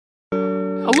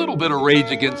A little bit of Rage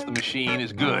Against the Machine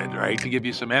is good, right, to give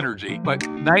you some energy. But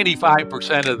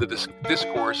 95% of the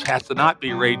discourse has to not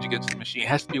be Rage Against the Machine. It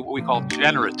has to be what we call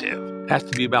generative. It has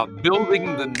to be about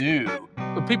building the new.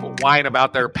 When people whine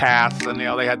about their past and,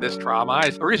 they had this trauma,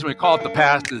 the reason we call it the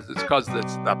past is it's because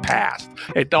it's the past.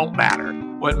 It don't matter.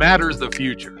 What matters is the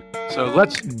future. So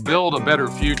let's build a better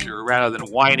future rather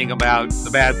than whining about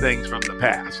the bad things from the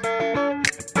past.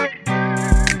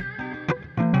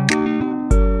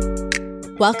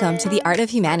 Welcome to The Art of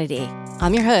Humanity.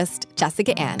 I'm your host,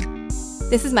 Jessica Ann.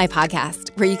 This is my podcast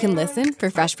where you can listen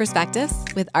for fresh perspectives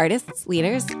with artists,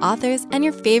 leaders, authors, and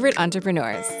your favorite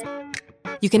entrepreneurs.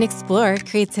 You can explore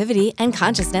creativity and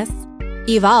consciousness,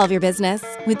 evolve your business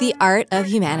with the art of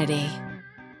humanity.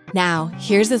 Now,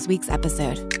 here's this week's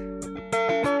episode.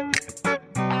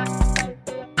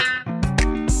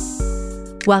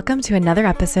 Welcome to another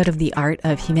episode of The Art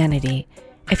of Humanity.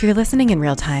 If you're listening in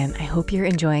real time, I hope you're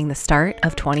enjoying the start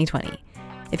of 2020.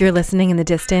 If you're listening in the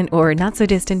distant or not so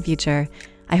distant future,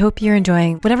 I hope you're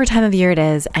enjoying whatever time of year it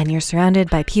is and you're surrounded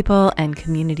by people and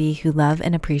community who love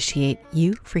and appreciate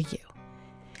you for you.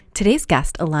 Today's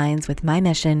guest aligns with my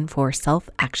mission for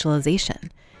self-actualization.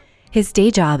 His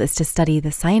day job is to study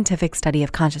the scientific study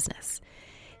of consciousness.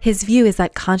 His view is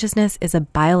that consciousness is a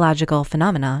biological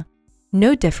phenomena,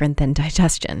 no different than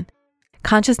digestion.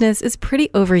 Consciousness is pretty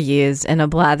overused in a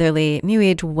blatherly new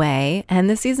age way, and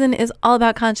this season is all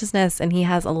about consciousness, and he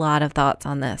has a lot of thoughts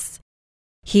on this.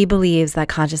 He believes that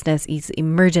consciousness is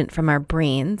emergent from our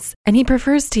brains, and he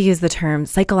prefers to use the term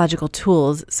psychological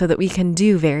tools so that we can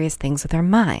do various things with our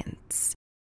minds.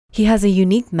 He has a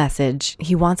unique message.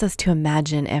 He wants us to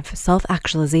imagine if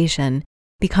self-actualization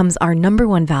becomes our number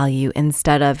one value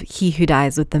instead of he who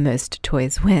dies with the most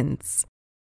toys wins.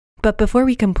 But before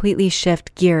we completely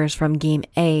shift gears from game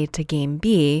A to game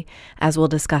B, as we'll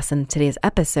discuss in today's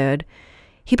episode,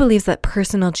 he believes that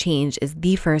personal change is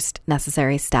the first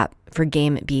necessary step for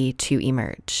game B to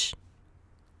emerge.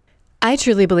 I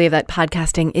truly believe that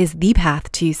podcasting is the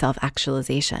path to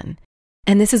self-actualization.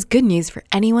 And this is good news for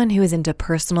anyone who is into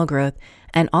personal growth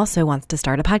and also wants to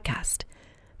start a podcast.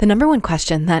 The number one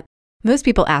question that most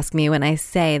people ask me when I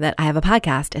say that I have a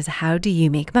podcast is, how do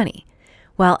you make money?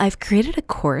 Well, I've created a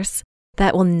course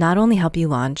that will not only help you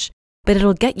launch, but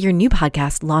it'll get your new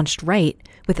podcast launched right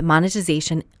with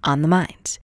monetization on the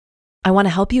mind. I want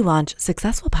to help you launch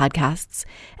successful podcasts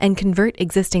and convert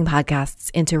existing podcasts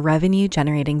into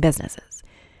revenue-generating businesses.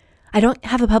 I don't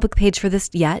have a public page for this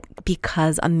yet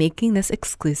because I'm making this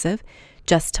exclusive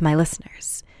just to my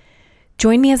listeners.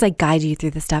 Join me as I guide you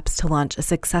through the steps to launch a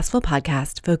successful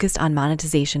podcast focused on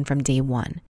monetization from day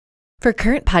one. For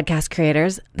current podcast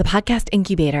creators, the Podcast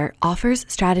Incubator offers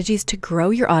strategies to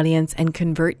grow your audience and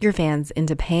convert your fans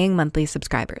into paying monthly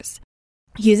subscribers.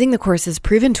 Using the course's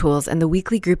proven tools and the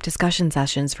weekly group discussion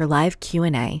sessions for live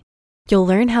Q&A, you'll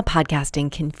learn how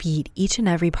podcasting can feed each and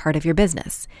every part of your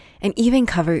business and even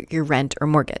cover your rent or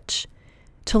mortgage.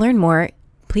 To learn more,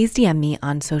 please DM me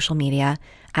on social media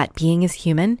at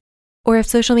beingishuman, or if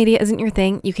social media isn't your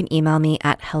thing, you can email me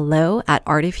at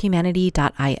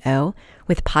hello@artofhumanity.io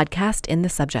with podcast in the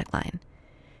subject line.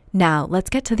 Now,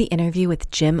 let's get to the interview with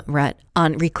Jim Rutt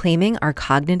on reclaiming our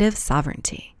cognitive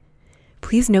sovereignty.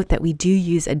 Please note that we do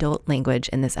use adult language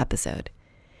in this episode.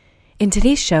 In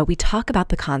today's show, we talk about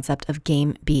the concept of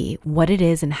Game B, what it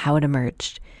is and how it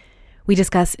emerged. We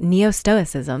discuss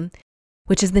Neo-Stoicism,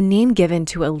 which is the name given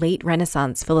to a late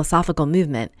Renaissance philosophical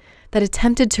movement that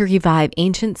attempted to revive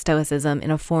ancient Stoicism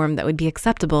in a form that would be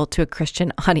acceptable to a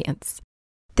Christian audience.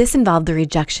 This involved the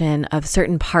rejection of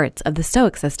certain parts of the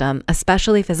Stoic system,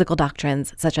 especially physical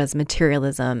doctrines such as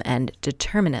materialism and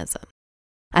determinism.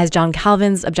 As John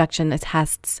Calvin's objection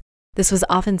attests, this was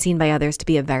often seen by others to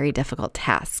be a very difficult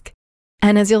task.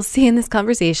 And as you'll see in this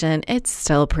conversation, it's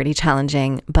still pretty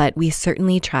challenging, but we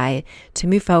certainly try to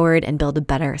move forward and build a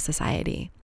better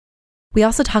society. We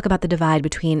also talk about the divide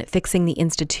between fixing the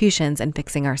institutions and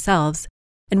fixing ourselves,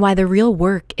 and why the real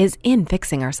work is in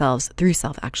fixing ourselves through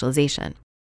self-actualization.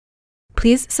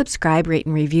 Please subscribe, rate,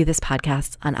 and review this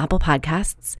podcast on Apple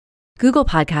Podcasts, Google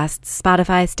Podcasts,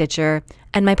 Spotify, Stitcher,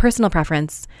 and my personal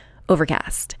preference,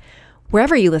 Overcast.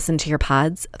 Wherever you listen to your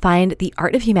pods, find The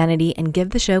Art of Humanity and give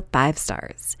the show 5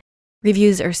 stars.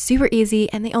 Reviews are super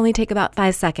easy and they only take about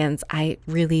 5 seconds. I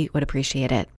really would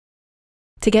appreciate it.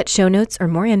 To get show notes or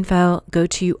more info, go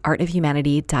to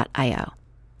artofhumanity.io.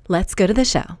 Let's go to the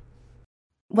show.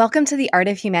 Welcome to The Art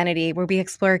of Humanity, where we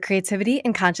explore creativity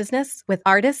and consciousness with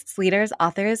artists, leaders,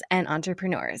 authors, and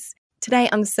entrepreneurs. Today,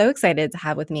 I'm so excited to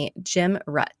have with me Jim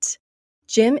Rutt.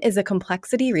 Jim is a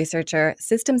complexity researcher,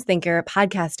 systems thinker,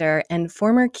 podcaster, and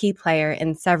former key player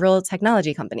in several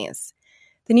technology companies.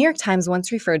 The New York Times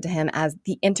once referred to him as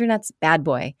the internet's bad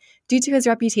boy due to his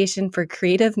reputation for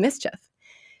creative mischief.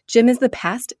 Jim is the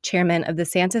past chairman of the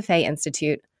Santa Fe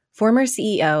Institute, former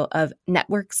CEO of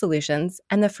Network Solutions,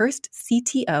 and the first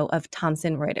CTO of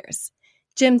Thomson Reuters.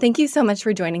 Jim, thank you so much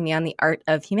for joining me on The Art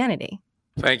of Humanity.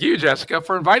 Thank you, Jessica,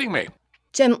 for inviting me.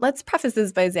 Jim, let's preface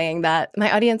this by saying that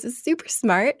my audience is super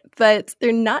smart, but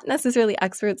they're not necessarily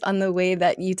experts on the way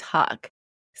that you talk.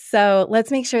 So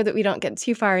let's make sure that we don't get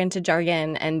too far into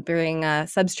jargon and bring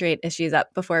substrate issues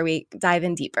up before we dive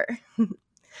in deeper.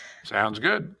 Sounds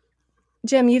good.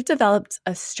 Jim, you've developed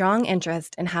a strong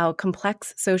interest in how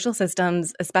complex social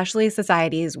systems, especially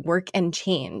societies, work and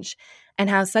change, and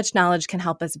how such knowledge can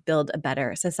help us build a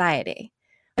better society.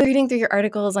 I was reading through your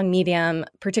articles on Medium,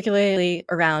 particularly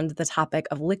around the topic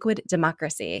of liquid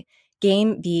democracy,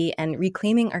 Game B, and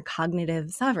reclaiming our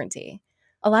cognitive sovereignty.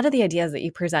 A lot of the ideas that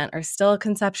you present are still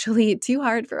conceptually too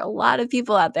hard for a lot of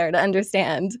people out there to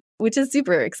understand, which is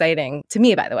super exciting to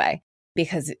me, by the way,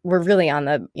 because we're really on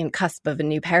the cusp of a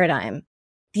new paradigm.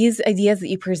 These ideas that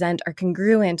you present are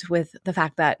congruent with the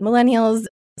fact that millennials,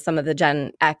 some of the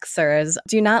Gen Xers,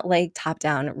 do not like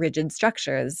top-down rigid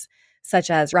structures,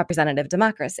 such as representative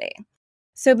democracy.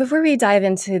 So before we dive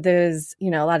into those, a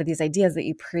lot of these ideas that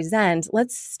you present,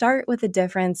 let's start with the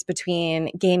difference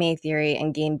between Game A theory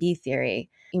and Game B theory.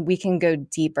 We can go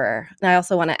deeper. And I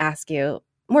also want to ask you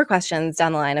more questions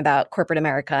down the line about corporate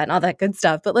America and all that good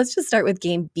stuff. But let's just start with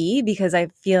Game B, because I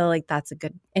feel like that's a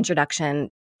good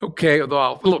introduction. Okay,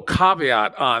 although a little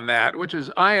caveat on that, which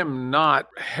is I am not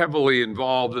heavily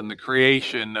involved in the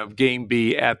creation of Game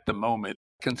B at the moment.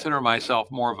 Consider myself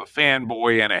more of a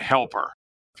fanboy and a helper.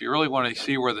 If you really want to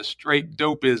see where the straight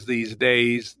dope is these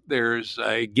days, there's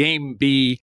a Game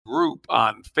B group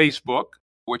on Facebook,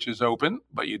 which is open,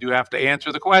 but you do have to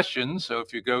answer the questions. So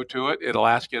if you go to it, it'll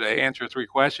ask you to answer 3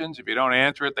 questions. If you don't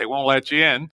answer it, they won't let you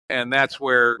in. And that's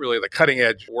where really the cutting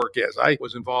edge work is. I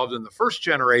was involved in the first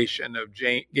generation of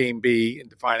Game B and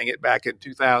defining it back in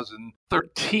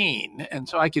 2013. And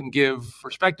so I can give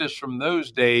perspectives from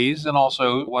those days and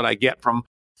also what I get from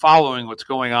following what's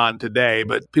going on today.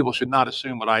 But people should not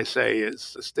assume what I say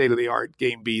is the state-of-the-art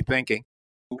Game B thinking.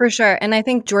 For sure. And I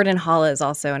think Jordan Hall is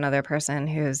also another person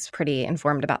who's pretty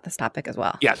informed about this topic as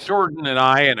well. Yes, Jordan and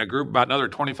I and a group about another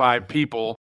 25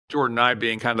 people, Jordan and I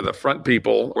being kind of the front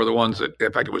people, were the ones that,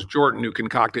 in fact, it was Jordan who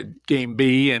concocted Game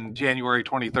B in January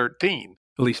 2013,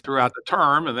 at least throughout the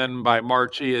term. And then by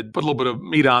March, he had put a little bit of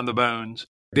meat on the bones.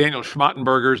 Daniel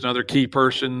Schmattenberger is another key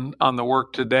person on the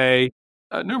work today.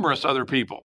 Numerous other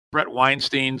people. Brett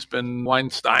Weinstein's been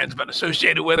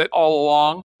associated with it all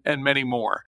along, and many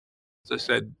more. As I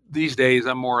said, these days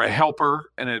I'm more a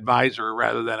helper and advisor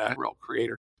rather than a real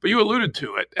creator. But you alluded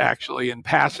to it, actually, in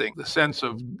passing. The sense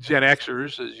of Gen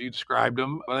Xers, as you described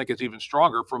them, I think it's even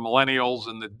stronger for millennials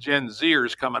and the Gen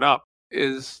Zers coming up,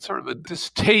 is sort of a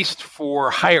distaste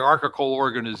for hierarchical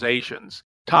organizations,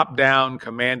 top-down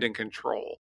command and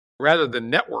control, rather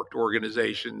than networked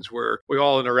organizations where we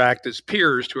all interact as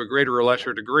peers to a greater or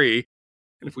lesser degree.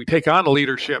 And if we take on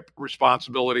leadership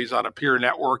responsibilities on a peer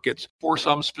network, it's for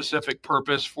some specific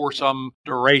purpose, for some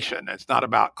duration. It's not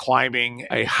about climbing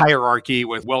a hierarchy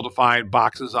with well-defined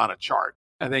boxes on a chart.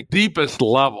 I think deepest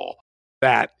level,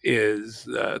 that is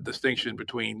the distinction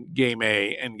between Game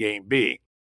A and Game B.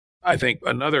 I think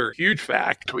another huge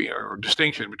fact or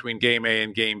distinction between Game A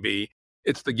and Game B,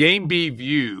 it's the Game B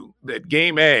view that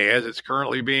Game A, as it's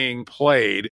currently being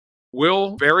played,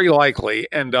 will very likely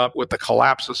end up with the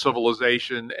collapse of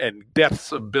civilization and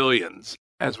deaths of billions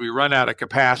as we run out of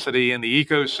capacity in the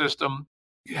ecosystem,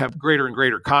 have greater and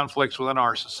greater conflicts within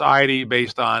our society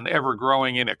based on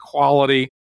ever-growing inequality,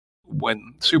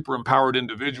 when super-empowered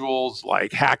individuals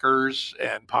like hackers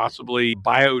and possibly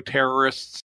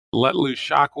bioterrorists let loose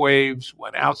shockwaves,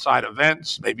 when outside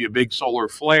events, maybe a big solar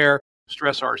flare,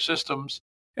 stress our systems,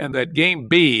 and that Game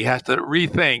B has to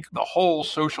rethink the whole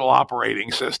social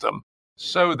operating system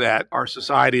so that our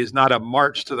society is not a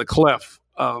march to the cliff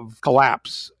of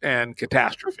collapse and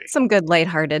catastrophe. Some good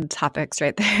lighthearted topics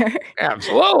right there.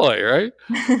 Absolutely, right?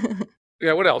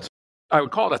 Yeah, what else? I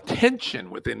would call it a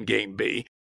tension within Game B,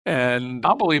 and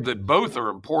I believe that both are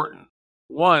important.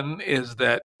 One is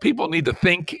that people need to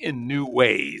think in new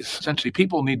ways. Essentially,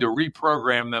 people need to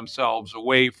reprogram themselves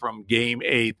away from Game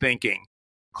A thinking.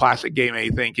 Classic Game A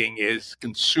thinking is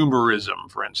consumerism,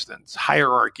 for instance,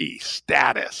 hierarchy,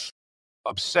 status,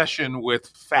 obsession with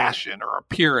fashion or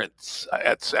appearance,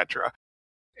 etc.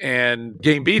 And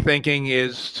Game B thinking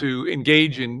is to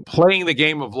engage in playing the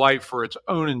game of life for its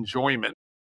own enjoyment,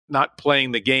 not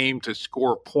playing the game to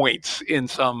score points in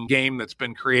some game that's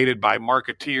been created by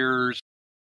marketeers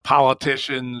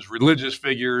politicians, religious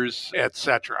figures,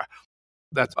 etc.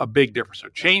 That's a big difference. So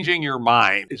changing your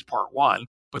mind is part one.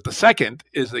 But the second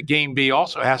is that Game B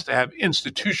also has to have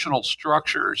institutional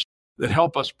structures that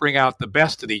help us bring out the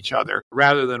best in each other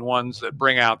rather than ones that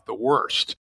bring out the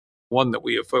worst. One that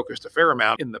we have focused a fair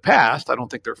amount in the past. I don't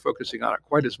think they're focusing on it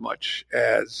quite as much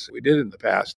as we did in the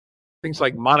past. Things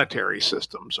like monetary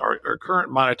systems. Our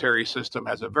current monetary system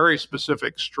has a very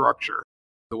specific structure,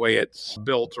 the way it's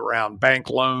built around bank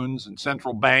loans and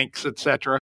central banks,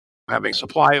 etc., having a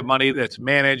supply of money that's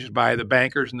managed by the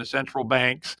bankers and the central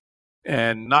banks,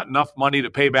 and not enough money to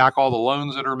pay back all the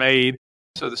loans that are made.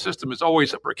 So the system is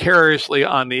always precariously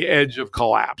on the edge of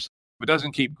collapse. If it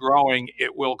doesn't keep growing,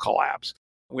 it will collapse.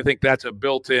 We think that's a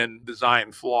built-in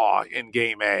design flaw in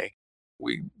Game A.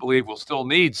 We believe we'll still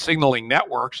need signaling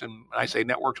networks, and I say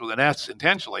networks with an S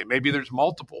intentionally. Maybe there's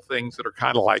multiple things that are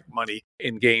kind of like money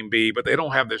in Game B, but they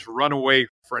don't have this runaway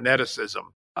freneticism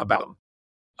about them.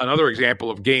 Another example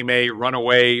of Game A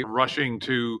runaway, rushing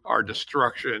to our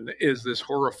destruction is this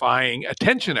horrifying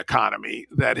attention economy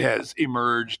that has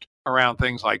emerged around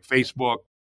things like Facebook,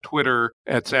 Twitter,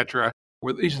 etc.,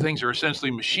 where these things are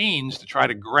essentially machines to try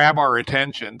to grab our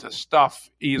attention, to stuff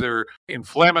either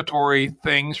inflammatory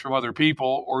things from other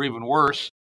people or even worse,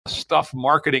 stuff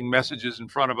marketing messages in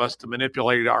front of us to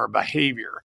manipulate our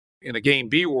behavior. In a Game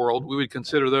B world, we would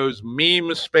consider those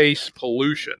meme space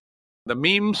pollution. The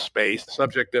meme space, the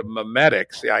subject of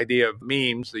memetics, the idea of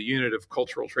memes, the unit of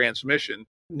cultural transmission,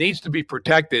 needs to be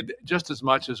protected just as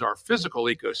much as our physical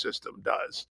ecosystem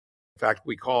does. In fact,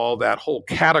 we call that whole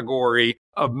category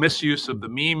of misuse of the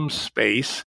meme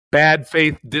space bad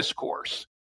faith discourse.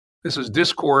 This is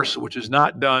discourse which is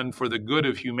not done for the good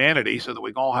of humanity so that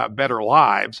we can all have better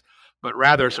lives, but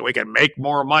rather so we can make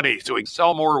more money, so we can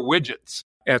sell more widgets,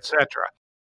 etc.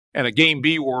 And a Game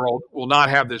B world will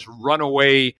not have this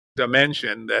runaway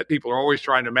dimension that people are always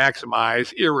trying to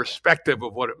maximize, irrespective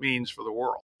of what it means for the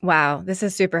world. Wow, this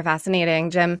is super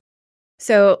fascinating, Jim.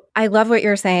 So I love what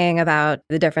you're saying about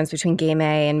the difference between Game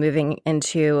A and moving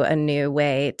into a new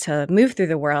way to move through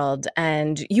the world.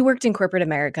 And you worked in corporate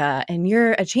America and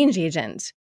you're a change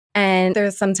agent. And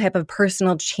there's some type of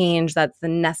personal change that's the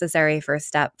necessary first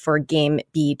step for Game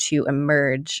B to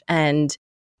emerge. And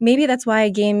maybe that's why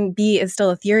Game B is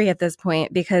still a theory at this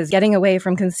point, because getting away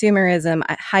from consumerism,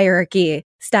 hierarchy,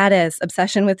 status,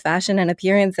 obsession with fashion and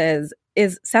appearances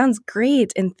sounds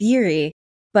great in theory.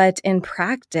 But in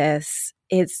practice,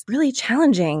 it's really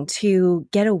challenging to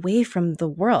get away from the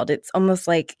world. It's almost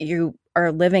like you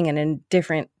are living in a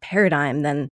different paradigm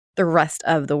than the rest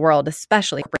of the world,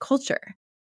 especially for culture.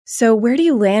 So where do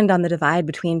you land on the divide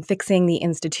between fixing the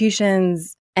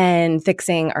institutions and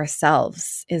fixing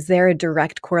ourselves? Is there a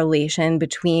direct correlation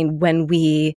between when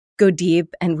we go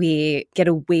deep and we get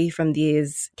away from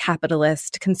these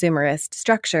capitalist, consumerist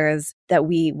structures that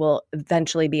we will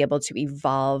eventually be able to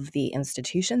evolve the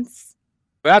institutions?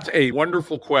 That's a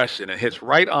wonderful question. It hits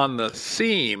right on the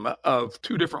seam of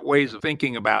two different ways of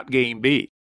thinking about Game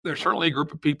B. There's certainly a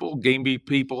group of people, Game B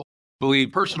people,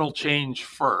 believe personal change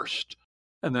first.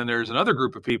 And then there's another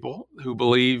group of people who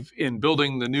believe in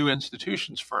building the new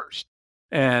institutions first.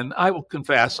 And I will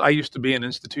confess, I used to be an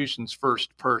institutions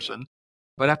first person.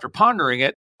 But after pondering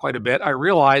it quite a bit, I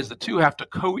realized the two have to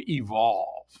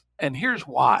co-evolve. And here's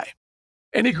why.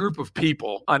 Any group of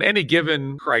people on any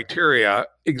given criteria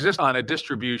exists on a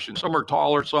distribution. Some are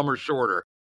taller, some are shorter.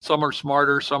 Some are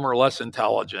smarter, some are less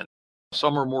intelligent.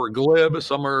 Some are more glib,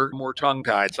 some are more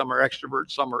tongue-tied. Some are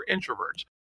extroverts, some are introverts.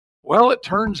 Well, it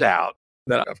turns out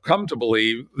that I've come to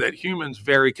believe that humans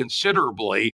vary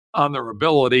considerably on their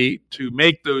ability to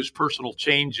make those personal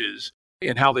changes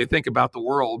in how they think about the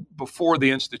world before the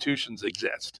institutions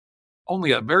exist.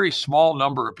 Only a very small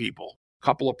number of people, a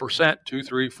couple of percent, 2,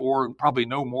 3, 4, and probably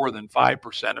no more than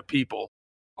 5% of people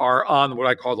are on what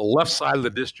I call the left side of the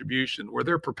distribution, where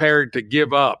they're prepared to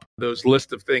give up those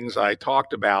list of things I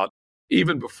talked about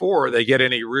even before they get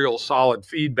any real solid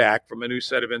feedback from a new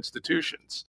set of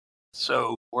institutions.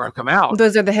 So where I've come out.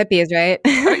 Those are the hippies, right?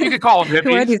 You could call them hippies.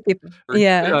 Who are these people?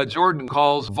 Yeah. Jordan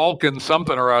calls Vulcan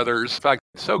something or others. In fact,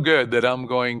 it's so good that I'm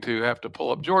going to have to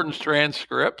pull up Jordan's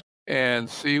transcript and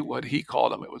see what he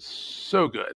called them. It was so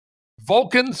good.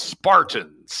 Vulcan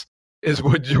Spartans is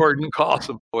what Jordan calls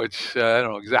them, which I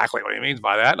don't know exactly what he means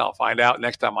by that. And I'll find out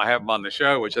next time I have him on the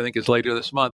show, which I think is later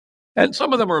this month. And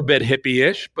some of them are a bit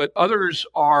hippie-ish, but others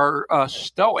are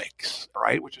Stoics,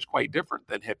 right, which is quite different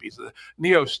than hippies. The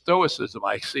neo-Stoicism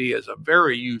I see as a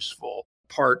very useful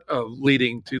part of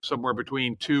leading to somewhere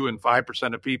between 2 and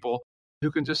 5% of people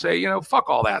who can just say, fuck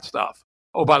all that stuff.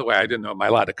 Oh, by the way, I didn't know, am I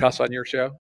allowed to cuss on your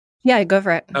show? Yeah, go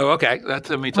for it. Oh, okay.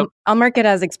 That's, I mean, I'll mark it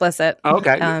as explicit.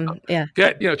 okay. Yeah.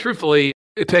 Good. Truthfully,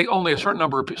 it takes only a certain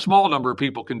small number of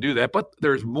people can do that, but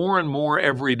there's more and more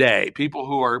every day. People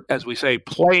who are, as we say,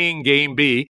 playing game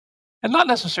B, and not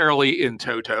necessarily in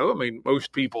toto. I mean,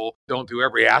 most people don't do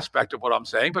every aspect of what I'm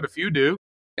saying, but if you do,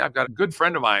 I've got a good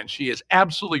friend of mine. She is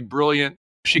absolutely brilliant.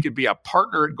 She could be a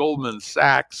partner at Goldman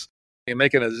Sachs and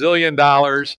making $1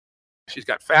 zillion. She's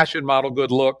got fashion model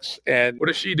good looks. And what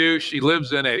does she do? She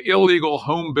lives in an illegal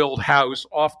home built house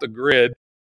off the grid,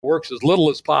 works as little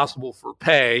as possible for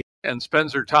pay, and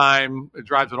spends her time,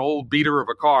 drives an old beater of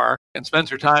a car, and spends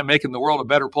her time making the world a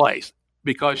better place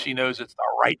because she knows it's the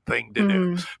right thing to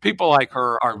do. People like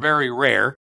her are very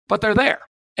rare, but they're there.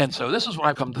 And so this is what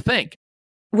I've come to think.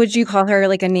 Would you call her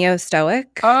like a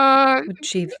neo-stoic? Would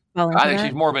she fall into I think that?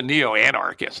 she's more of a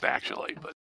neo-anarchist, actually,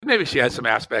 but maybe she has some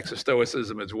aspects of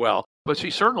stoicism as well. But she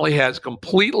certainly has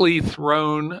completely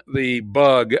thrown the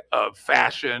bug of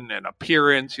fashion and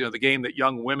appearance, the game that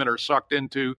young women are sucked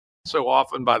into so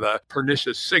often by the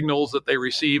pernicious signals that they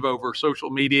receive over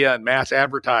social media and mass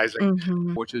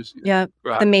advertising, which is the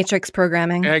matrix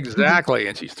programming. Exactly.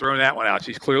 And she's thrown that one out.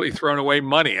 She's clearly thrown away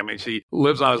money. I mean, she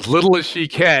lives on as little as she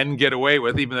can get away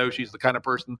with, even though she's the kind of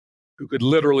person who could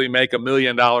literally make $1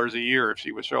 million a year if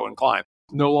she was so inclined.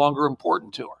 No longer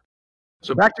important to her.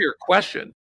 So back to your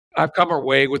question, I've come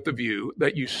away with the view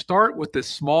that you start with this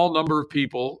small number of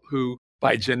people who,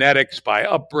 by genetics, by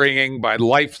upbringing, by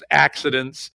life's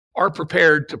accidents, are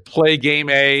prepared to play game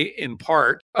A in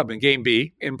part, game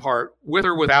B in part, with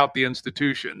or without the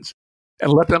institutions, and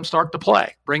let them start to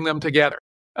play, bring them together,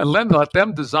 and then let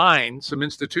them design some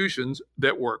institutions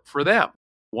that work for them,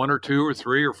 1 or 2 or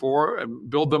 3 or 4, and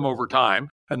build them over time.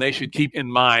 And they should keep in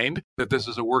mind that this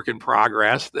is a work in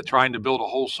progress, that trying to build a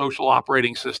whole social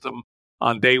operating system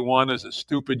on day one is a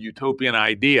stupid utopian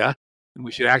idea, and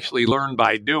we should actually learn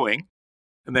by doing.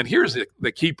 And then here's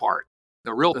the key part.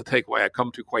 The real takeaway I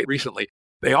come to quite recently,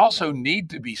 they also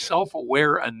need to be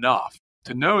self-aware enough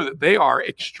to know that they are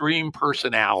extreme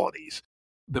personalities.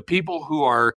 The people who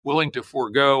are willing to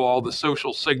forego all the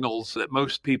social signals that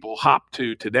most people hop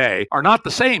to today are not the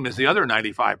same as the other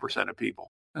 95% of people.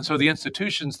 And so the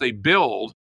institutions they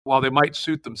build, while they might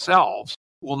suit themselves,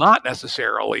 will not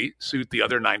necessarily suit the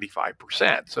other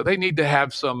 95%. So they need to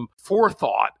have some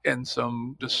forethought and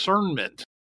some discernment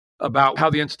about how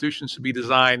the institutions should be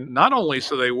designed, not only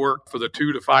so they work for the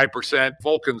 2 to 5%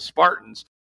 Vulcan Spartans,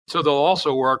 so they'll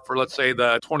also work for, let's say,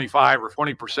 the 25 or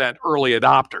 20% early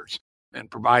adopters and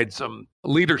provide some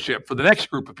leadership for the next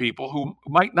group of people who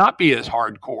might not be as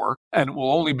hardcore and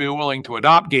will only be willing to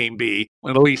adopt Game B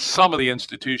when at least some of the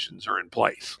institutions are in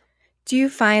place. Do you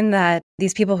find that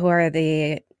these people who are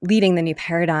leading the new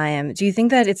paradigm, do you think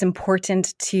that it's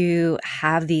important to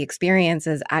have the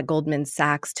experiences at Goldman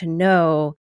Sachs to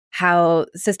know how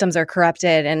systems are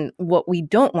corrupted and what we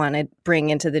don't want to bring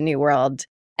into the new world?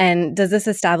 And does this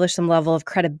establish some level of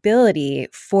credibility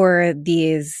for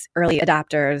these early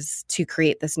adopters to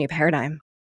create this new paradigm?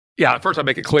 Yeah, first I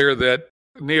make it clear that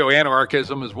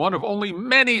neo-anarchism is one of only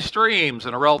many streams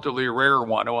and a relatively rare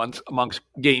one amongst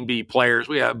Game B players.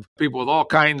 We have people with all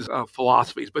kinds of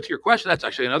philosophies. But to your question, that's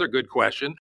actually another good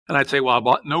question. And I'd say,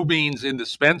 while no means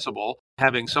indispensable,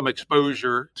 having some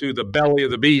exposure to the belly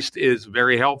of the beast is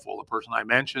very helpful. The person I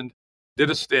mentioned did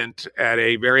a stint at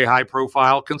a very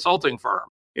high-profile consulting firm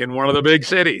in one of the big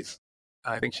cities.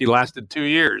 I think she lasted 2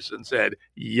 years and said,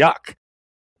 yuck.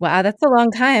 Wow, that's a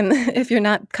long time if you're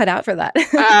not cut out for that.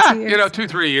 2,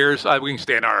 3 years. We can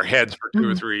stand on our heads for 2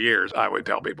 or 3 years, I would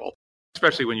tell people,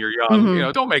 especially when you're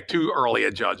young. Don't make too early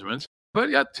a judgments.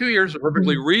 But 2 years is a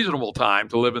perfectly reasonable time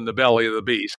to live in the belly of the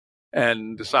beast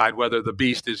and decide whether the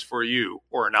beast is for you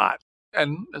or not.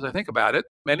 And as I think about it,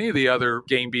 many of the other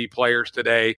Game B players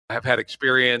today have had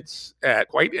experience at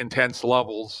quite intense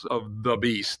levels of the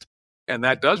beast. And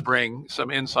that does bring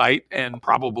some insight and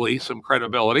probably some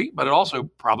credibility, but it also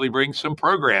probably brings some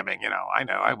programming. I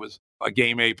know I was a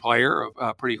Game A player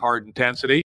of pretty hard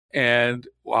intensity. And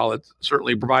while it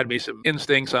certainly provided me some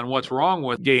instincts on what's wrong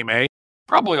with Game A,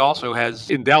 probably also has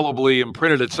indelibly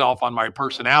imprinted itself on my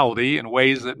personality in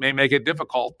ways that may make it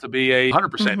difficult to be a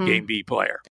 100% Game B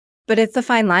player. But it's a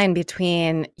fine line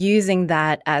between using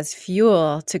that as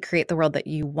fuel to create the world that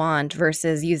you want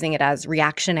versus using it as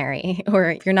reactionary.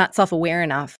 Or if you're not self-aware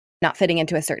enough, not fitting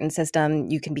into a certain system,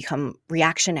 you can become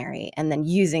reactionary. And then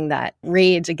using that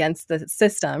rage against the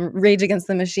system, rage against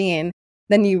the machine,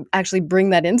 then you actually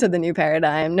bring that into the new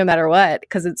paradigm no matter what,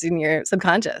 because it's in your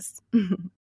subconscious.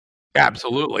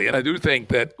 Absolutely. And I do think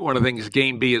that one of the things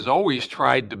Game B has always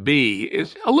tried to be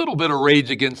is a little bit of rage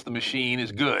against the machine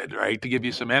is good, right? To give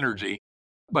you some energy.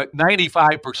 But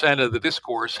 95% of the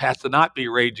discourse has to not be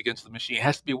rage against the machine. It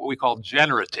has to be what we call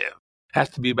generative. It has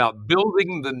to be about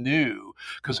building the new.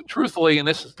 Because truthfully, and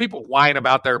this is people whine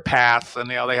about their pasts and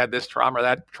they had this trauma or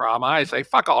that trauma. I say,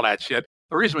 fuck all that shit.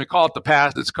 The reason we call it the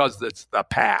past is because it's the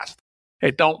past.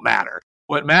 It don't matter.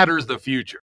 What matters is the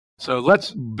future. So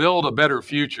let's build a better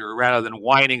future rather than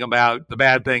whining about the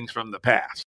bad things from the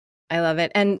past. I love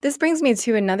it. And this brings me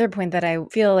to another point that I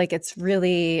feel like it's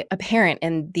really apparent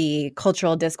in the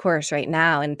cultural discourse right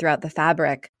now and throughout the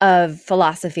fabric of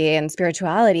philosophy and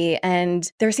spirituality.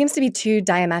 And there seems to be two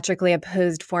diametrically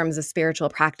opposed forms of spiritual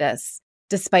practice,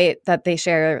 despite that they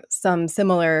share some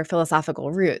similar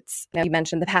philosophical roots. Now, you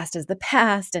mentioned the past is the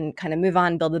past and kind of move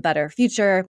on, build a better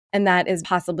future. And that is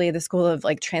possibly the school of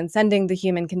like transcending the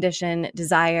human condition,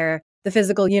 desire, the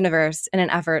physical universe in an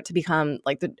effort to become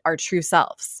like our true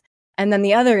selves. And then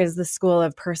the other is the school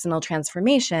of personal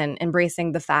transformation,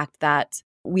 embracing the fact that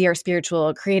we are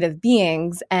spiritual, creative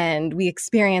beings and we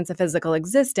experience a physical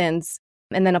existence,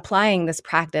 and then applying this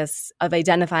practice of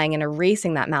identifying and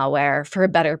erasing that malware for a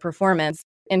better performance,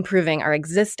 improving our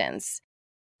existence.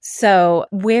 So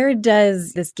where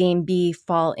does this game B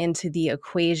fall into the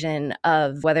equation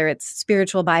of whether it's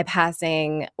spiritual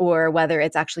bypassing or whether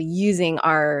it's actually using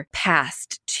our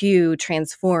past to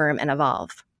transform and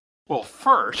evolve? Well,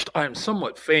 first, I'm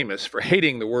somewhat famous for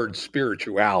hating the word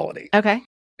spirituality. Okay.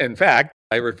 In fact,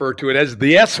 I refer to it as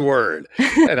the S word,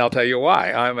 and I'll tell you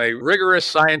why. I'm a rigorous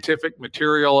scientific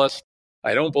materialist.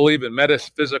 I don't believe in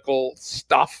metaphysical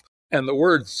stuff, and the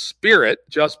word spirit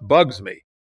just bugs me.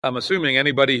 I'm assuming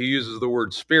anybody who uses the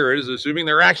word spirit is assuming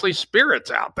there are actually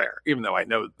spirits out there, even though I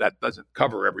know that doesn't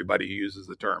cover everybody who uses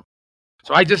the term.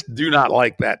 So I just do not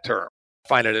like that term.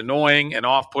 Find it annoying and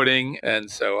off-putting, and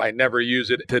so I never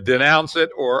use it to denounce it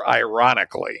or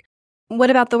ironically. What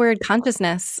about the word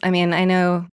consciousness? I mean, I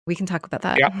know we can talk about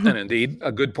that. Yeah, and indeed,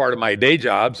 a good part of my day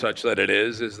job, such that it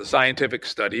is the scientific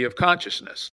study of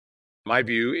consciousness. My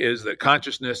view is that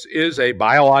consciousness is a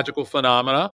biological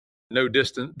phenomena, no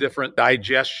different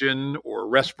digestion or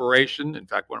respiration. In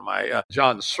fact, one of my,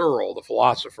 John Searle, the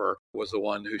philosopher, was the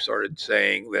one who started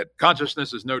saying that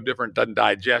consciousness is no different than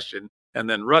digestion. And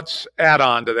then Rutt's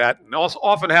add-on to that and also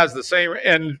often has the same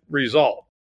end result.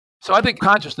 So I think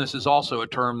consciousness is also a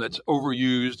term that's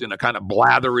overused in a kind of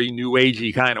blathery, new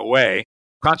agey kind of way.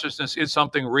 Consciousness is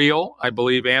something real. I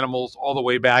believe animals all the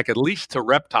way back, at least to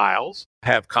reptiles,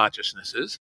 have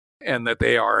consciousnesses, and that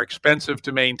they are expensive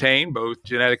to maintain, both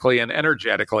genetically and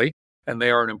energetically, and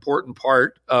they are an important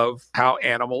part of how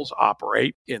animals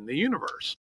operate in the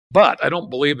universe. But I don't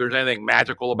believe there's anything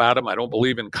magical about them. I don't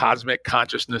believe in cosmic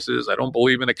consciousnesses. I don't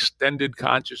believe in extended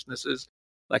consciousnesses.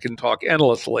 I can talk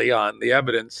endlessly on the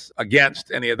evidence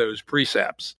against any of those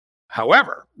precepts.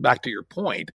 However, back to your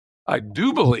point, I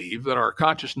do believe that our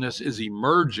consciousness is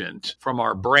emergent from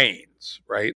our brains,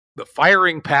 right? The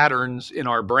firing patterns in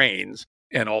our brains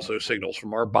and also signals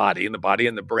from our body, and the body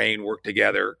and the brain work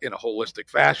together in a holistic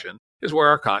fashion, is where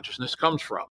our consciousness comes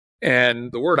from.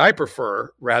 And the word I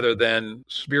prefer, rather than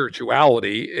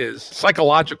spirituality, is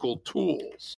psychological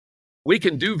tools. We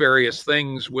can do various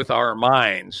things with our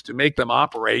minds to make them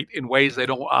operate in ways they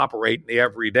don't operate in the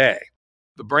everyday.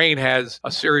 The brain has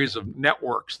a series of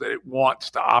networks that it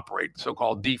wants to operate,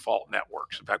 so-called default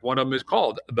networks. In fact, one of them is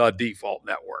called the default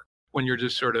network. When you're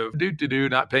just sort of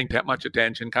not paying that much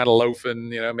attention, kind of loafing,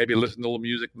 maybe listening to a little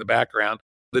music in the background.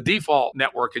 The default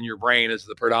network in your brain is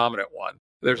the predominant one.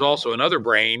 There's also another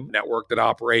brain network that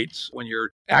operates when you're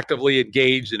actively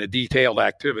engaged in a detailed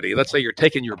activity. Let's say you're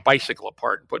taking your bicycle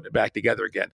apart and putting it back together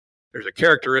again. There's a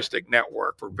characteristic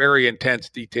network for very intense,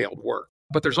 detailed work.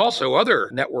 But there's also other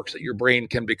networks that your brain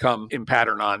can become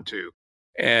in-pattern onto.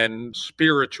 And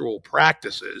spiritual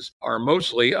practices are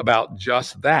mostly about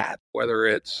just that, whether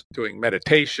it's doing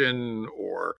meditation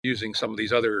or using some of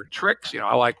these other tricks.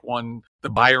 I like one, the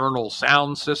binaural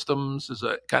sound systems is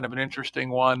a kind of an interesting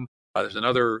one. There's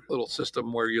another little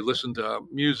system where you listen to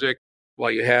music while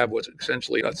you have what's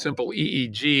essentially a simple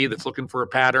EEG that's looking for a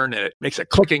pattern, and it makes a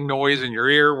clicking noise in your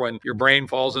ear when your brain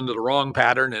falls into the wrong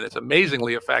pattern. And it's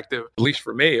amazingly effective, at least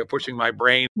for me, of pushing my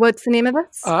brain. What's the name of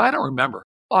this? I don't remember.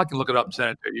 Well, I can look it up and send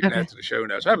it to you. You can add to the show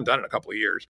notes. I haven't done it in a couple of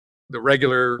years. The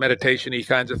regular meditation-y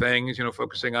kinds of things,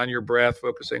 focusing on your breath,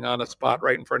 focusing on a spot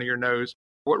right in front of your nose.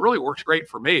 What really works great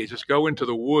for me is just go into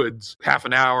the woods half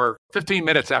an hour, 15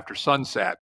 minutes after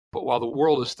sunset, but while the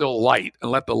world is still light,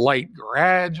 and let the light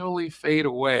gradually fade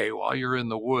away while you're in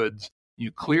the woods.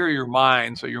 You clear your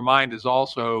mind, so your mind is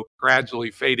also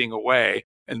gradually fading away.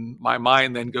 And my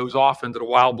mind then goes off into the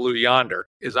wild blue yonder,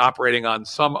 is operating on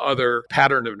some other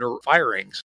pattern of neural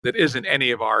firings that isn't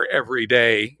any of our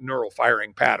everyday neural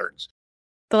firing patterns.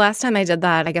 The last time I did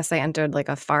that, I guess I entered like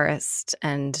a forest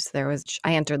and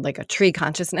I entered like a tree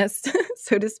consciousness,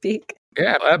 so to speak.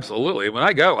 Yeah, absolutely. When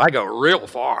I go real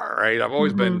far, right? I've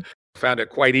always been found it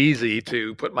quite easy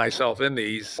to put myself in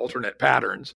these alternate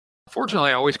patterns. Fortunately,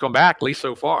 I always come back, at least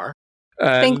so far.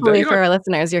 And, Thankfully for our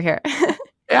listeners, you're here.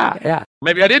 yeah.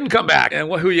 Maybe I didn't come back.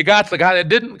 And who you got's the guy that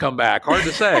didn't come back. Hard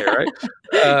to say, right?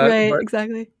 Right, But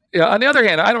exactly. yeah, on the other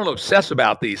hand, I don't obsess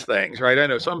about these things, right? I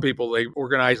know some people, they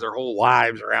organize their whole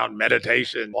lives around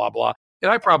meditation, blah, blah.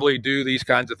 And I probably do these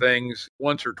kinds of things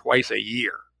once or twice a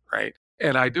year, right?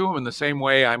 And I do them in the same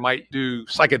way I might do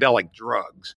psychedelic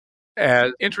drugs,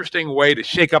 as interesting way to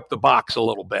shake up the box a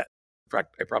little bit. In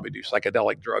fact, I probably do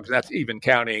psychedelic drugs. That's even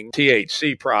counting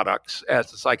THC products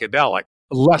as a psychedelic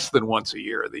less than once a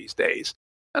year these days.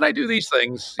 And I do these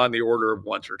things on the order of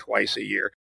once or twice a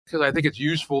year because I think it's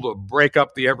useful to break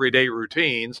up the everyday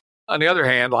routines. On the other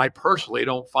hand, I personally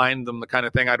don't find them the kind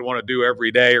of thing I'd want to do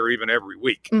every day or even every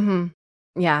week.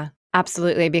 Yeah,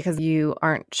 absolutely. Because you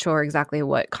aren't sure exactly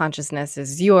what consciousness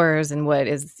is yours and what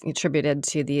is attributed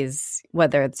to these,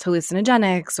 whether it's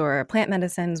hallucinogenics or plant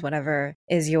medicines, whatever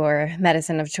is your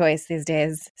medicine of choice these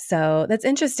days. So that's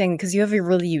interesting because you have a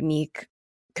really unique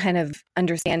kind of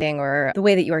understanding, or the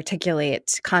way that you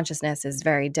articulate consciousness is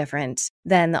very different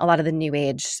than a lot of the new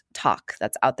age talk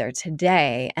that's out there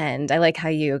today. And I like how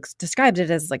you described it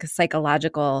as like a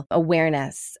psychological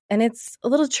awareness. And it's a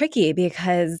little tricky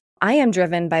because I am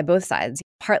driven by both sides,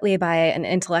 partly by an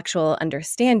intellectual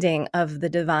understanding of the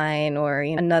divine or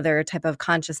another type of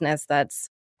consciousness that's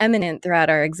eminent throughout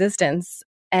our existence.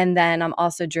 And then I'm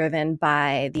also driven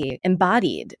by the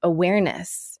embodied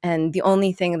awareness. And the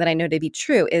only thing that I know to be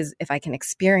true is if I can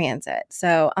experience it.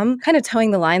 So I'm kind of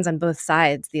towing the lines on both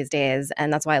sides these days.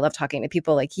 And that's why I love talking to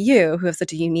people like you who have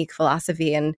such a unique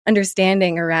philosophy and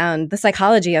understanding around the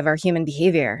psychology of our human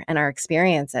behavior and our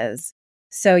experiences.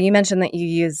 So you mentioned that you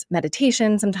use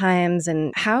meditation sometimes,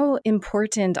 and how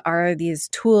important are these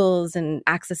tools and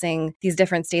accessing these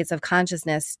different states of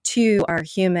consciousness to our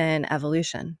human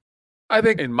evolution? I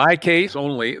think in my case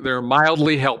only, they're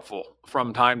mildly helpful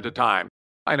from time to time.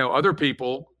 I know other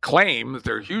people claim that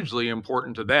they're hugely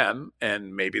important to them,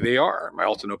 and maybe they are. I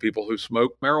also know people who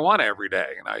smoke marijuana every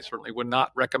day, and I certainly would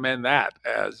not recommend that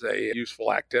as a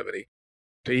useful activity.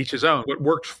 To each his own, what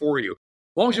works for you.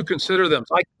 As long as you consider them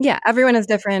like, Yeah, everyone has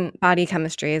different body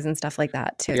chemistries and stuff like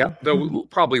that too. yeah, though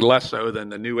probably less so than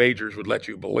the New Agers would let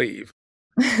you believe.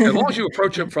 As long as you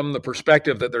approach them from the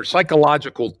perspective that they're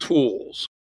psychological tools,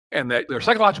 and that they're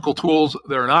psychological tools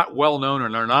that are not well known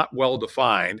and are not well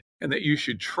defined, and that you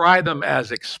should try them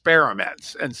as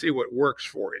experiments and see what works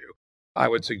for you, I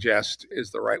would suggest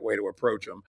is the right way to approach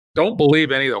them. Don't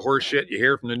believe any of the horse shit you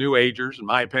hear from the New Agers. In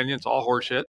my opinion, it's all horse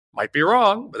shit. Might be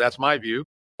wrong, but that's my view.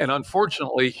 And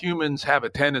unfortunately, humans have a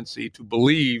tendency to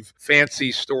believe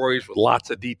fancy stories with lots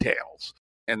of details.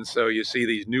 And so you see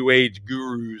these new age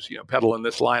gurus, peddling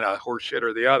this line of horse shit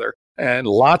or the other, and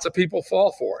lots of people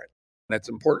fall for it. And it's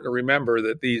important to remember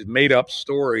that these made up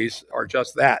stories are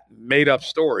just that, made up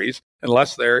stories,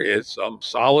 unless there is some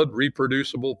solid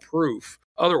reproducible proof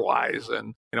otherwise.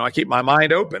 And, I keep my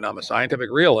mind open. I'm a scientific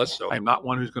realist, so I'm not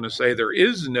one who's going to say there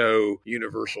is no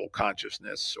universal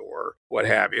consciousness or what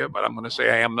have you, but I'm going to say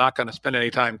I am not going to spend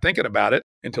any time thinking about it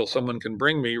until someone can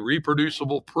bring me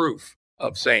reproducible proof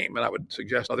of same. And I would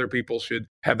suggest other people should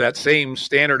have that same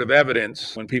standard of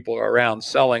evidence when people are around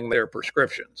selling their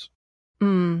prescriptions.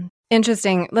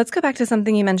 Interesting. Let's go back to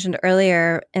something you mentioned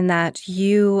earlier in that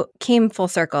you came full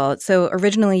circle. So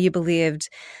originally you believed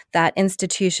that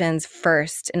institutions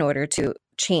first in order to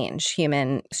change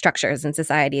human structures and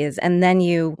societies. And then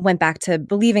you went back to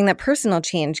believing that personal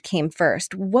change came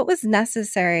first. What was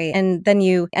necessary? And then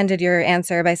you ended your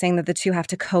answer by saying that the two have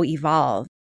to co-evolve.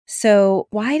 So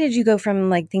why did you go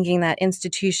from thinking that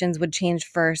institutions would change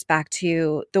first back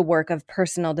to the work of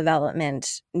personal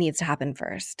development needs to happen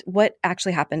first? What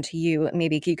actually happened to you?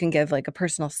 Maybe you can give a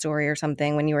personal story or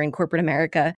something when you were in corporate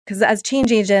America. Because as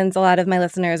change agents, a lot of my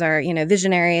listeners are,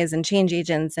 visionaries and change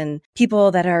agents and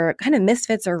people that are kind of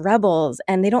misfits or rebels,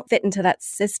 and they don't fit into that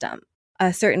system.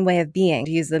 A certain way of being,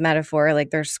 to use the metaphor,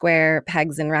 they're square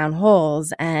pegs in round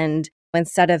holes, and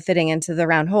instead of fitting into the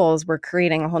round holes, we're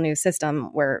creating a whole new system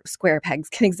where square pegs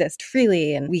can exist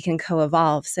freely and we can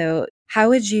co-evolve. So how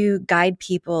would you guide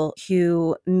people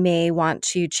who may want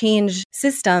to change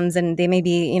systems, and they may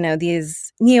be,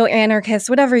 these neo-anarchists,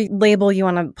 whatever label you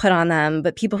want to put on them,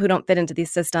 but people who don't fit into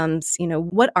these systems,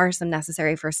 what are some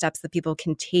necessary first steps that people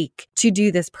can take to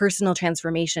do this personal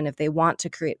transformation if they want to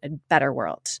create a better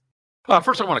world?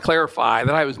 First, I want to clarify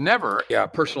that I was never a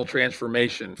personal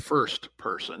transformation first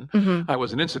person. I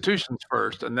was an institutions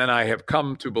first, and then I have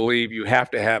come to believe you have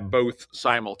to have both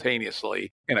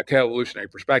simultaneously in a co-evolutionary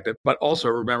perspective. But also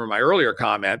remember my earlier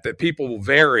comment that people will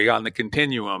vary on the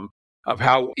continuum of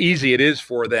how easy it is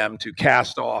for them to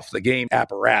cast off the game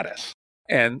apparatus.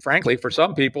 And frankly, for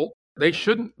some people, they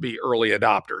shouldn't be early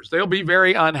adopters. They'll be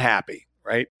very unhappy,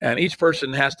 right? And each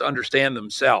person has to understand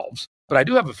themselves. But I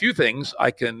do have a few things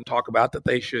I can talk about that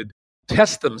they should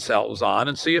test themselves on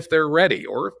and see if they're ready,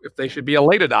 or if they should be a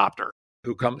late adopter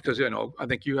who comes, because, I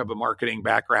think you have a marketing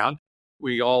background.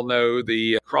 We all know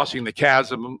the crossing the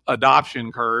chasm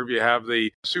adoption curve. You have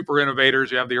the super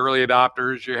innovators, you have the early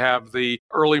adopters, you have the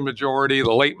early majority,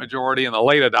 the late majority, and the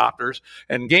late adopters.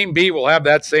 And Game B will have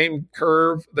that same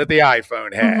curve that the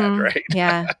iPhone had, right?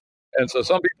 Yeah. And so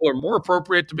some people are more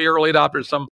appropriate to be early adopters,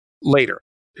 some later.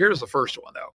 Here's the first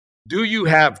one, though. Do you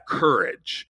have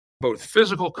courage, both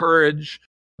physical courage,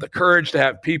 the courage to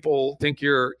have people think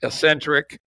you're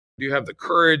eccentric? Do you have the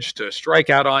courage to strike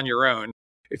out on your own?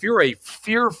 If you're a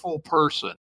fearful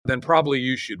person, then probably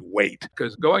you should wait,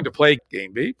 because going to play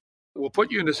Game B will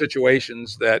put you into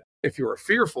situations that if you're a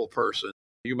fearful person,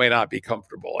 you may not be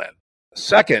comfortable in.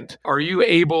 Second, are you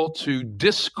able to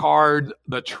discard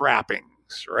the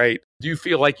trappings, right? Do you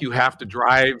feel like you have to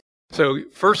drive? So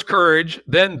first courage,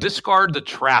 then discard the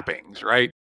trappings, right?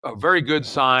 A very good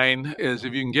sign is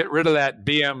if you can get rid of that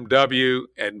BMW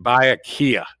and buy a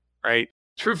Kia, right?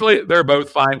 Truthfully, they're both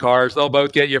fine cars. They'll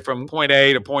both get you from point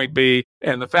A to point B.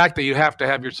 And the fact that you have to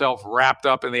have yourself wrapped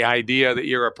up in the idea that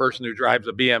you're a person who drives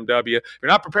a BMW, if you're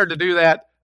not prepared to do that,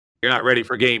 you're not ready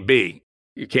for Game B.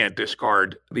 You can't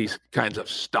discard these kinds of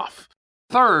stuff.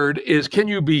 Third is, can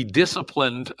you be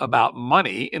disciplined about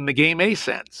money in the Game A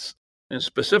sense? And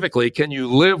specifically, can you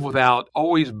live without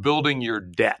always building your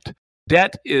debt?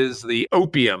 Debt is the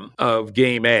opium of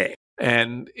Game A.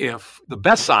 And if the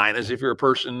best sign is if you're a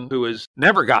person who has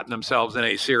never gotten themselves in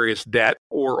a serious debt,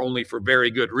 or only for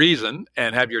very good reason,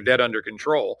 and have your debt under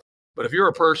control. But if you're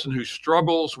a person who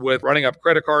struggles with running up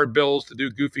credit card bills to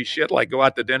do goofy shit like go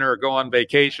out to dinner or go on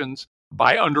vacations,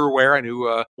 buy underwear. I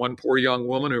knew one poor young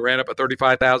woman who ran up a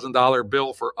 $35,000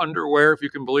 bill for underwear, if you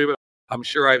can believe it. I'm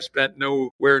sure I've spent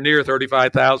nowhere near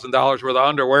 $35,000 worth of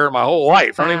underwear my whole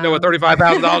life. I don't even know what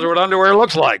 $35,000 worth of underwear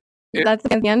looks like. That's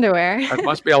fancy underwear. That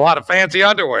must be a lot of fancy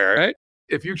underwear, right?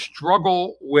 If you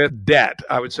struggle with debt,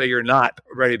 I would say you're not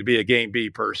ready to be a Game B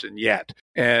person yet,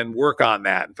 and work on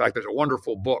that. In fact, there's a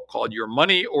wonderful book called Your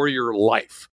Money or Your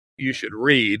Life you should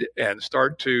read and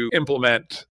start to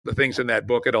implement the things in that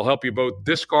book. It'll help you both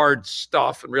discard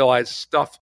stuff and realize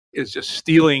stuff is just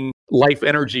stealing life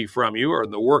energy from you, or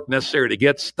the work necessary to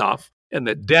get stuff, and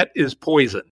that debt is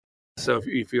poison. So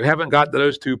if you haven't got to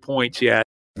those 2 points yet,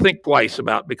 think twice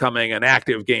about becoming an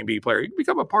active Game B player. You can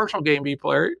become a partial Game B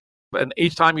player, and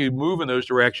each time you move in those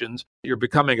directions, you're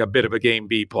becoming a bit of a Game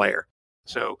B player.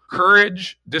 So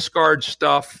courage, discard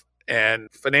stuff, and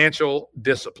financial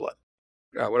discipline.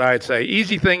 What I'd say,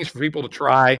 easy things for people to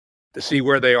try to see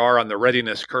where they are on the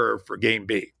readiness curve for Game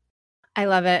B. I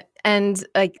love it. And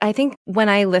I think when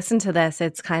I listen to this,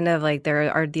 it's kind of like there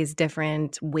are these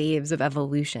different waves of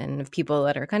evolution of people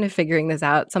that are kind of figuring this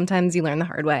out. Sometimes you learn the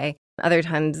hard way. Other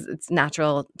times it's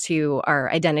natural to our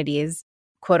identities,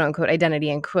 quote unquote, identity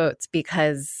in quotes,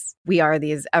 because we are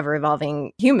these ever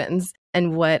evolving humans.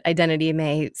 And what identity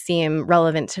may seem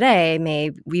relevant today,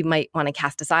 we might want to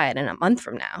cast aside in a month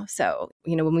from now. So,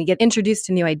 when we get introduced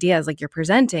to new ideas like you're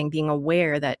presenting, being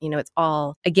aware that, it's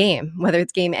all a game, whether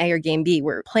it's Game A or Game B,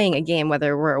 we're playing a game,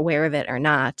 whether we're aware of it or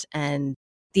not. And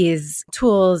these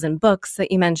tools and books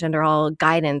that you mentioned are all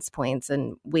guidance points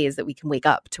and ways that we can wake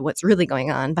up to what's really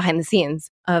going on behind the scenes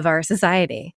of our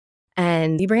society.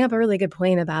 And you bring up a really good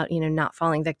point about, not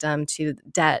falling victim to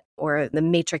debt or the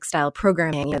matrix style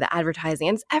programming, the advertising.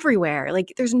 It's everywhere.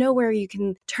 Like there's nowhere you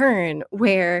can turn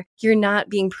where you're not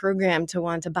being programmed to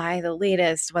want to buy the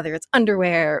latest, whether it's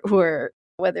underwear or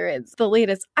whether it's the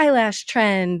latest eyelash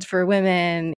trend for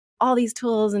women. All these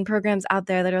tools and programs out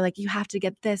there that are like, you have to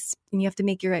get this and you have to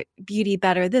make your beauty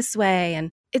better this way. And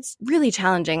it's really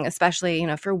challenging, especially,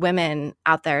 for women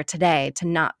out there today to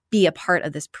not be a part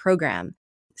of this program.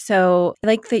 So I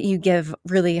like that you give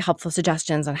really helpful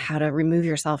suggestions on how to remove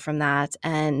yourself from that.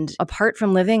 And apart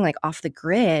from living like off the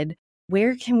grid,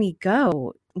 where can we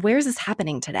go? Where is this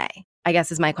happening today? I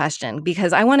guess is my question,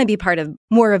 because I want to be part of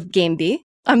more of Game B.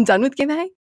 I'm done with Game A.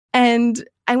 And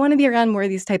I want to be around more of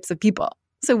these types of people.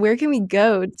 So where can we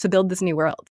go to build this new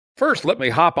world? First, let me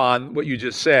hop on what you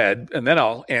just said, and then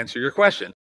I'll answer your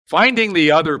question. Finding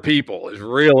the other people is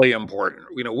really important.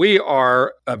 We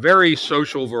are a very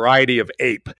social variety of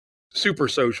ape. super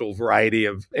social variety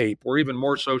of ape. We're even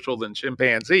more social than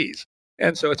chimpanzees.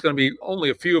 And so it's going to be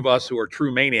only a few of us who are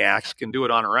true maniacs can do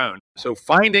it on our own. So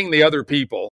finding the other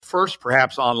people, first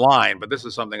perhaps online, but this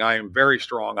is something I am very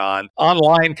strong on.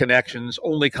 Online connections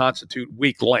only constitute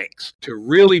weak links. To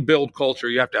really build culture,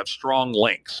 you have to have strong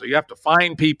links. So you have to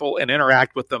find people and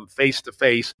interact with them face to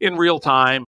face in real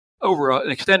time over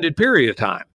an extended period of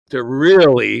time to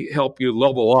really help you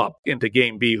level up into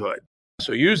game B-hood.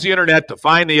 So use the internet to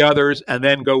find the others and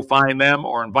then go find them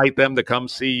or invite them to come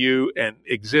see you and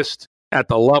exist at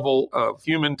the level of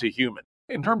human to human.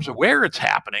 In terms of where it's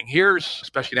happening, here's,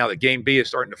 especially now that Game B is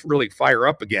starting to really fire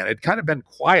up again. It'd kind of been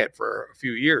quiet for a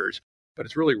few years, but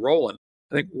it's really rolling.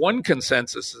 I think one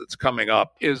consensus that's coming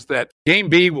up is that Game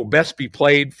B will best be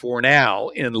played for now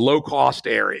in low-cost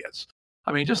areas.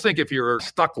 I mean, just think if you're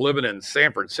stuck living in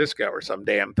San Francisco or some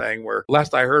damn thing where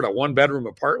last I heard a one-bedroom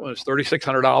apartment was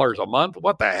 $3,600 a month.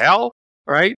 What the hell,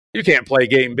 right? You can't play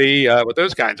Game B with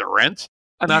those kinds of rents.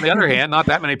 And on the other hand, not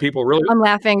that many people really. I'm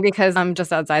laughing because I'm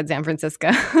just outside San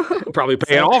Francisco. Probably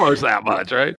paying almost that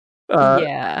much, right?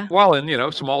 Yeah. While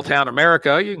in, small town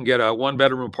America, you can get a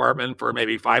one-bedroom apartment for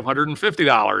maybe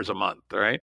 $550 a month,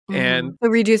 right? Mm-hmm. And so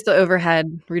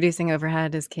reducing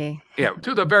overhead is key. Yeah,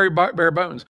 to the very bare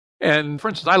bones. And for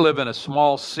instance, I live in a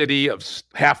small city of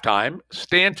halftime,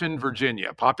 Stanton,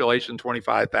 Virginia, population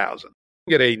 25,000.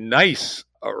 You get a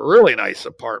really nice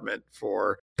apartment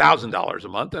for $1,000 a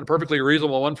month and a perfectly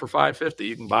reasonable one for $550.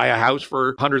 You can buy a house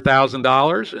for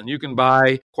 $100,000 and you can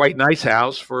buy quite nice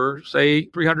house for, say,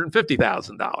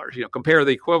 $350,000. Compare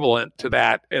the equivalent to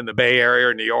that in the Bay Area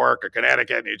or New York or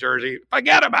Connecticut, New Jersey.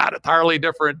 Forget about it. Entirely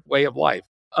different way of life.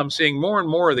 I'm seeing more and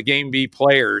more of the Game B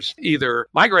players either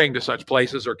migrating to such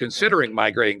places or considering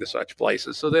migrating to such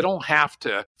places so they don't have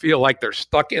to feel like they're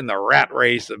stuck in the rat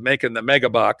race of making the mega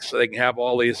bucks so they can have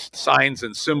all these signs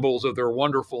and symbols of their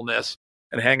wonderfulness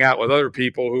and hang out with other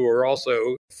people who are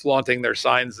also flaunting their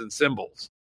signs and symbols.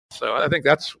 So I think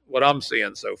that's what I'm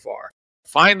seeing so far.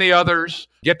 Find the others,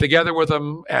 get together with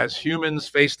them as humans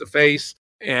face to face,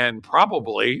 and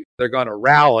probably they're going to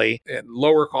rally in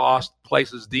lower cost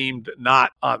places deemed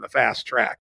not on the fast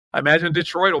track. I imagine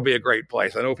Detroit will be a great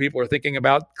place. I know people are thinking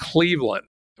about Cleveland.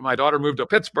 My daughter moved to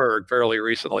Pittsburgh fairly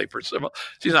recently.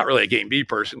 She's not really a Game B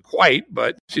person quite,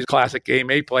 but she's a classic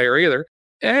Game A player either.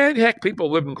 And heck,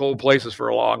 people live in cold places for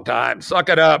a long time. Suck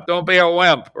it up. Don't be a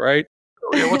wimp, right?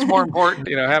 What's more important,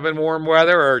 having warm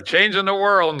weather or changing the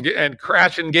world and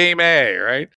crashing Game A,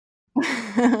 right?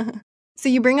 So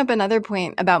you bring up another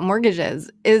point about mortgages.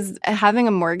 Is having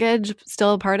a mortgage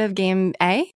still a part of Game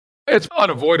A? It's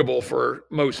unavoidable for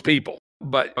most people.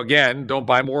 But again, don't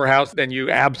buy more house than you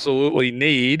absolutely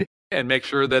need and make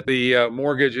sure that the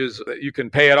mortgage is that you can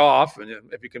pay it off. And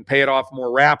if you can pay it off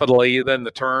more rapidly than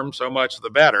the term, so much the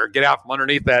better. Get out from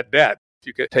underneath that debt. If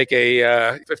you could take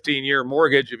a 15-year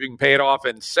mortgage, if you can pay it off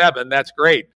in 7, that's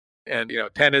great. And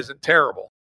 10 isn't terrible.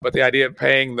 But the idea of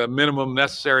paying the minimum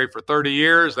necessary for 30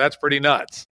 years, that's pretty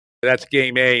nuts. That's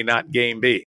Game A, not Game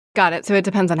B. Got it. So it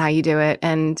depends on how you do it.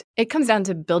 And it comes down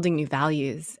to building new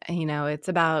values. It's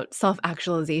about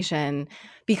self-actualization,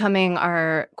 becoming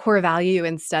our core value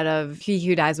instead of he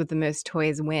who dies with the most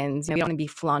toys wins. We don't want to be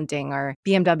flaunting our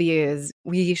BMWs.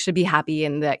 We should be happy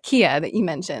in the Kia that you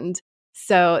mentioned.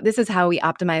 So this is how we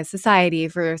optimize society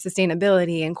for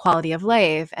sustainability and quality of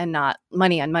life and not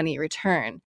money on money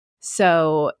return.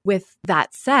 So with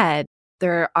that said,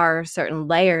 there are certain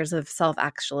layers of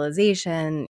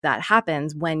self-actualization that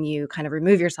happens when you kind of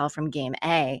remove yourself from Game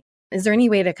A. Is there any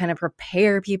way to kind of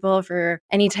prepare people for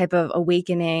any type of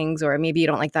awakenings, or maybe you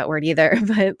don't like that word either,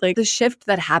 but like the shift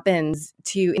that happens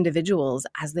to individuals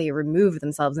as they remove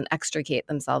themselves and extricate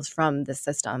themselves from the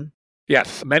system?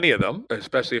 Yes, many of them,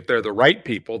 especially if they're the right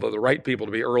people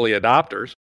to be early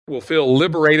adopters, will feel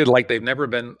liberated like they've never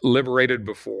been liberated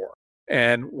before.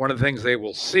 And one of the things they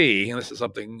will see, and this is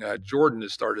something Jordan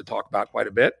has started to talk about quite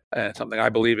a bit, and something I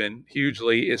believe in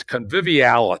hugely, is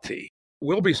conviviality.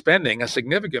 We'll be spending a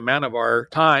significant amount of our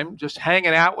time just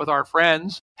hanging out with our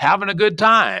friends, having a good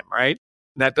time, right?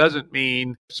 And that doesn't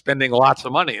mean spending lots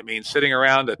of money. It means sitting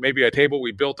around at maybe a table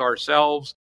we built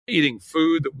ourselves, eating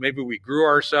food that maybe we grew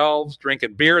ourselves,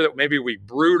 drinking beer that maybe we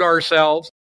brewed ourselves,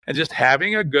 and just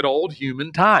having a good old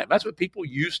human time. That's what people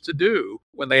used to do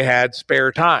when they had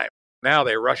spare time. Now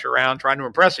they rush around trying to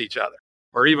impress each other,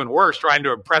 or even worse, trying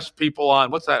to impress people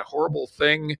on what's that horrible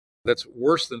thing that's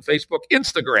worse than Facebook?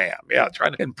 Instagram. Yeah,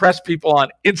 trying to impress people on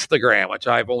Instagram, which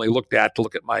I've only looked at to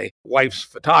look at my wife's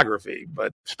photography.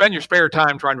 But spend your spare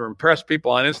time trying to impress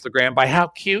people on Instagram by how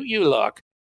cute you look.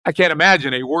 I can't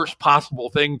imagine a worse possible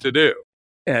thing to do.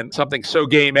 and something so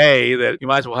game A that you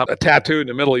might as well have a tattoo in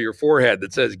the middle of your forehead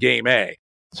that says game A.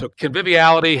 So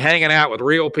conviviality, hanging out with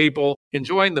real people,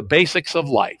 enjoying the basics of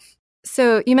life.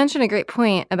 So you mentioned a great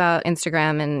point about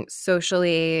Instagram and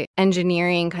socially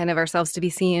engineering kind of ourselves to be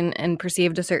seen and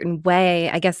perceived a certain way.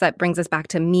 I guess that brings us back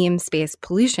to meme space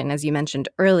pollution, as you mentioned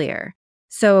earlier.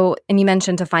 So, and you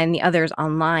mentioned to find the others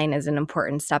online is an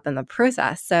important step in the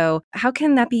process. So how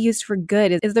can that be used for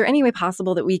good? Is there any way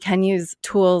possible that we can use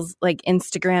tools like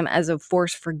Instagram as a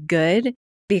force for good?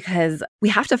 Because we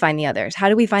have to find the others. How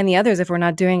do we find the others if we're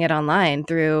not doing it online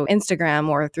through Instagram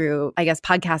or through, I guess,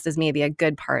 podcast is maybe a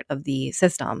good part of the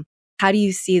system. How do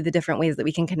you see the different ways that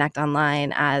we can connect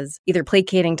online as either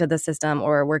placating to the system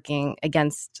or working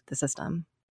against the system?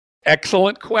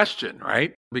 Excellent question,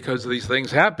 right? Because these things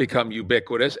have become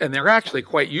ubiquitous and they're actually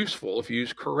quite useful if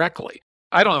used correctly.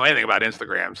 I don't know anything about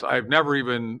Instagram, so I've never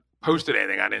even posted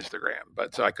anything on Instagram,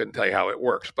 but so I couldn't tell you how it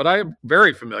works. But I'm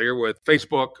very familiar with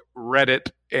Facebook,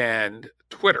 Reddit, and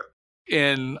Twitter.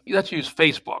 And let's use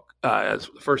Facebook as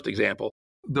the first example.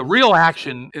 The real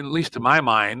action, at least to my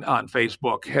mind, on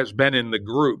Facebook has been in the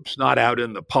groups, not out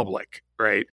in the public,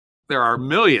 right? There are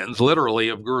millions, literally,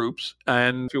 of groups.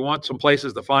 And if you want some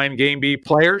places to find Game B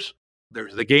players,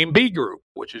 there's the Game B group,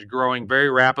 which is growing very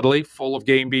rapidly, full of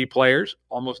Game B players,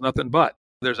 almost nothing but.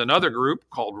 There's another group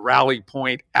called Rally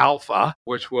Point Alpha,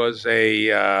 which was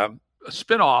a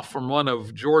spinoff from one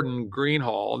of Jordan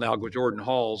Greenhall, now Jordan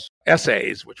Hall's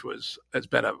essays, which has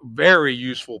been a very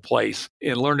useful place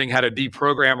in learning how to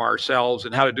deprogram ourselves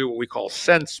and how to do what we call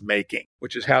sense making,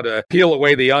 which is how to peel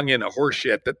away the onion of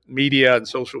horseshit that media and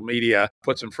social media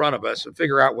puts in front of us and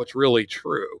figure out what's really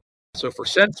true. So for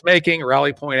sense making,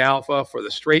 Rally Point Alpha. For the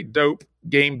straight dope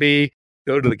Game B,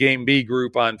 go to the Game B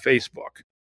group on Facebook.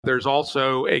 There's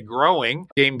also a growing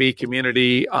Game B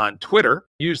community on Twitter.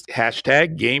 Use the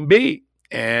hashtag Game B,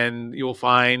 and you'll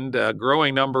find a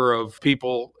growing number of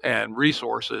people and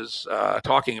resources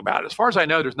talking about it. As far as I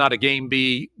know, there's not a Game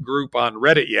B group on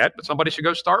Reddit yet, but somebody should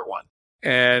go start one.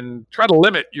 And try to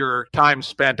limit your time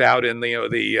spent out in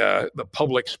the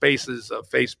public spaces of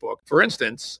Facebook. For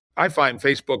instance, I find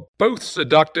Facebook both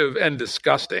seductive and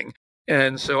disgusting.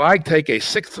 And so I take a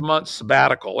 6-month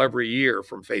sabbatical every year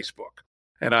from Facebook.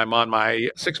 And I'm on my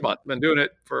 6 month. Been doing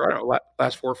it for, I don't know,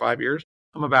 last 4 or 5 years.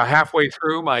 I'm about halfway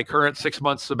through my current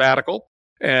 6-month sabbatical.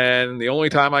 And the only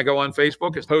time I go on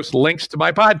Facebook is post links to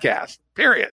my podcast,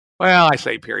 period. Well, I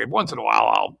say period. Once in a while,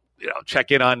 I'll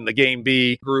check in on the Game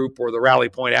B group or the Rally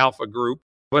Point Alpha group.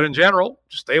 But in general,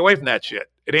 just stay away from that shit.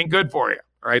 It ain't good for you,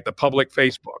 right? The public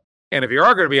Facebook. And if you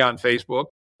are going to be on Facebook,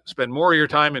 spend more of your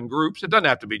time in groups. It doesn't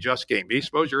have to be just Game B.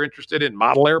 Suppose you're interested in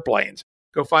model airplanes.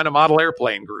 Go find a model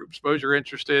airplane group. Suppose you're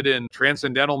interested in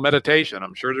transcendental meditation.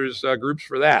 I'm sure there's groups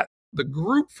for that. The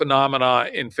group phenomena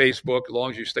in Facebook, as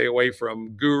long as you stay away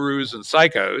from gurus and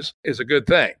psychos, is a good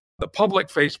thing. The public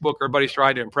Facebook, everybody's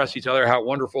trying to impress each other how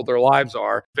wonderful their lives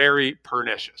are, very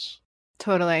pernicious.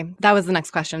 Totally. That was the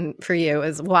next question for you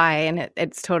is why. And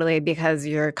it's totally because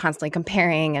you're constantly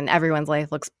comparing and everyone's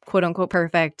life looks quote unquote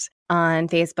perfect on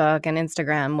Facebook and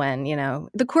Instagram when,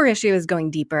 the core issue is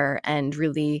going deeper and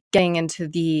really getting into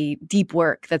the deep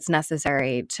work that's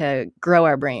necessary to grow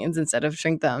our brains instead of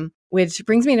shrink them. Which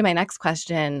brings me to my next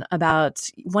question about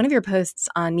one of your posts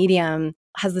on Medium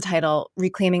has the title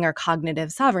Reclaiming Our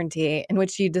Cognitive Sovereignty, in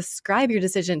which you describe your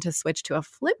decision to switch to a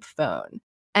flip phone.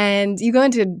 And you go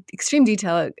into extreme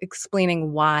detail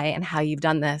explaining why and how you've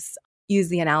done this. Use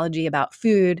the analogy about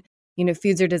food.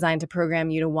 Foods are designed to program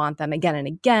you to want them again and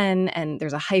again. And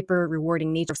there's a hyper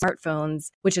rewarding nature of smartphones,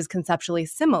 which is conceptually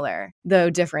similar, though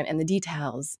different in the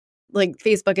details. Like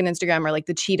Facebook and Instagram are like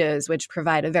the Cheetos, which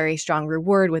provide a very strong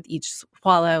reward with each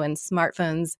swallow, and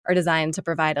smartphones are designed to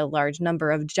provide a large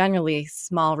number of generally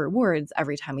small rewards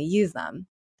every time we use them.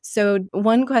 So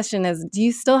one question is, do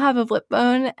you still have a flip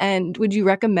phone? And would you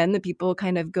recommend that people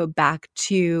kind of go back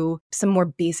to some more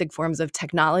basic forms of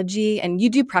technology? And you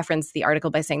do preference the article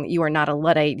by saying that you are not a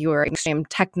Luddite, you are extreme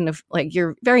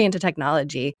you're very into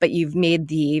technology, but you've made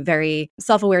the very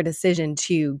self-aware decision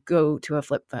to go to a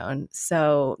flip phone.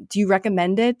 So do you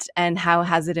recommend it? And how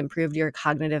has it improved your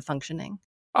cognitive functioning?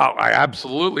 Oh, I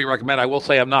absolutely recommend. I will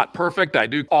say I'm not perfect. I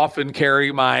do often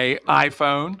carry my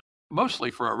iPhone,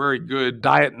 mostly for a very good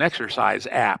diet and exercise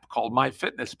app called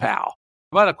MyFitnessPal.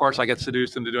 But of course, I get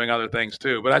seduced into doing other things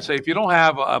too. But I'd say if you don't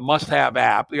have a must-have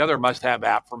app, the other must-have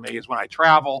app for me is when I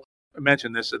travel. I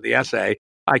mentioned this in the essay.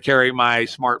 I carry my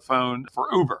smartphone for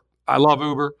Uber. I love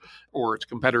Uber or its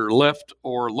competitor Lyft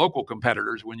or local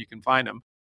competitors when you can find them.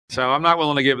 So I'm not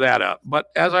willing to give that up. But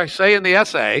as I say in the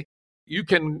essay, you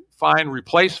can find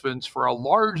replacements for a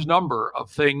large number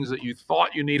of things that you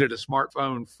thought you needed a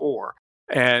smartphone for.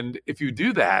 And if you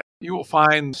do that, you will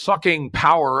find sucking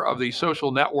power of these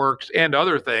social networks and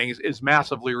other things is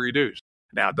massively reduced.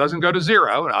 Now, it doesn't go to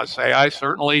zero. And I'll say I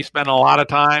certainly spend a lot of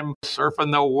time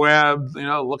surfing the web,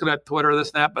 looking at Twitter,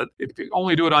 this and that. But if you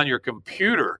only do it on your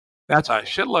computer, that's a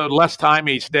shitload less time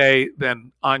each day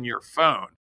than on your phone.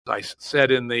 As I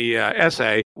said in the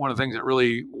essay, one of the things that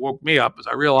really woke me up is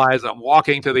I realized I'm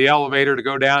walking to the elevator to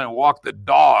go down and walk the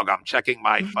dog. I'm checking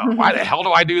my phone. Why the hell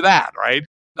do I do that, right?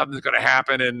 Nothing's going to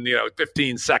happen in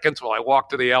 15 seconds while I walk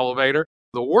to the elevator.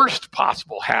 The worst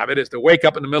possible habit is to wake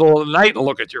up in the middle of the night and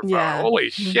look at your phone. Yeah. Holy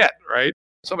shit, right?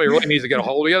 Somebody really needs to get a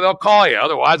hold of you. They'll call you.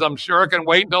 Otherwise, I'm sure it can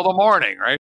wait until the morning,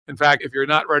 right? In fact, if you're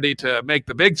not ready to make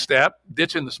the big step,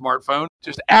 ditching the smartphone,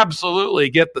 just absolutely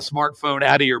get the smartphone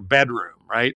out of your bedroom,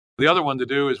 right? The other one to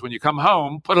do is when you come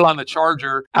home, put it on the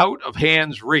charger out of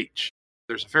hand's reach.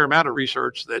 There's a fair amount of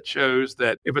research that shows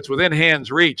that if it's within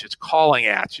hand's reach, it's calling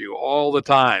at you all the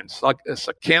time. It's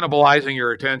cannibalizing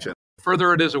your attention. The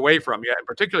further it is away from you, and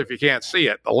particularly if you can't see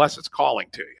it, the less it's calling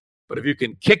to you. But if you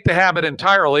can kick the habit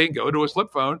entirely, go to a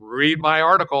flip phone, read my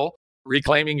article,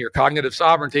 Reclaiming Your Cognitive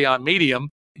Sovereignty on Medium,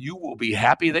 you will be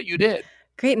happy that you did.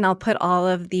 Great. And I'll put all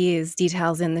of these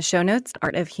details in the show notes,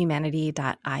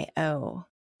 artofhumanity.io.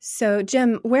 So,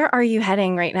 Jim, where are you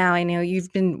heading right now? I know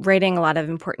you've been writing a lot of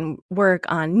important work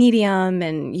on Medium,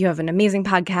 and you have an amazing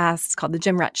podcast called The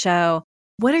Jim Rutt Show.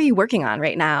 What are you working on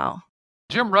right now?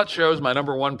 Jim Rutt Show is my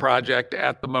number one project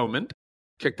at the moment.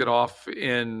 Kicked it off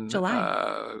in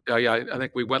July. I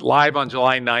think we went live on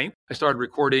July 9th. I started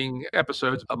recording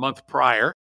episodes a month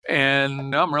prior,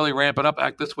 and I'm really ramping up.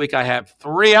 This week I have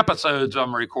 3 episodes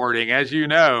I'm recording. As you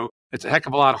know, it's a heck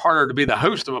of a lot harder to be the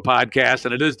host of a podcast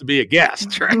than it is to be a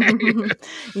guest, right?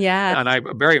 Yeah. And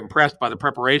I'm very impressed by the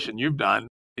preparation you've done.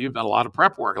 You've done a lot of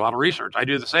prep work, a lot of research. I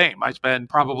do the same. I spend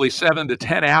probably 7 to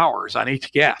 10 hours on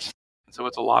each guest. So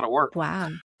it's a lot of work. Wow.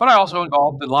 But I also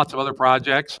involved in lots of other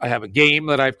projects. I have a game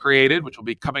that I've created, which will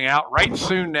be coming out right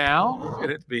soon now.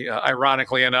 And it'd be,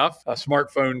 ironically enough, a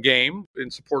smartphone game in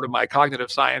support of my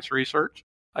cognitive science research.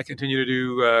 I continue to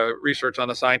do research on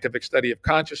the scientific study of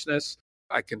consciousness.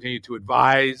 I continue to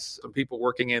advise some people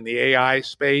working in the AI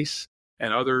space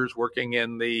and others working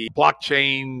in the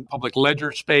blockchain public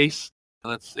ledger space.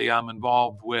 Let's see, I'm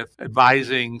involved with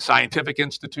advising scientific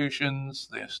institutions.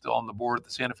 They're still on the board at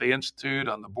the Santa Fe Institute,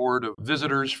 on the board of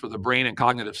visitors for the Brain and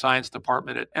Cognitive Science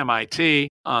Department at MIT,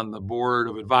 on the board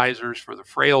of advisors for the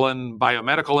Fralin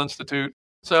Biomedical Institute.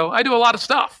 So I do a lot of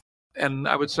stuff. And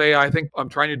I would say I think I'm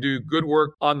trying to do good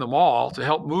work on them all to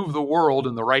help move the world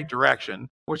in the right direction,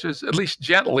 which is at least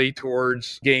gently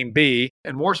towards Game B,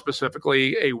 and more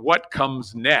specifically, a what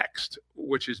comes next,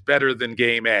 which is better than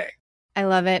Game A. I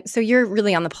love it. So you're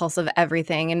really on the pulse of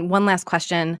everything. And one last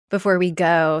question before we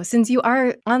go. Since you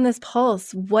are on this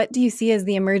pulse, what do you see as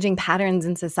the emerging patterns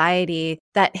in society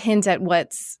that hint at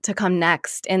what's to come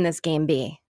next in this Game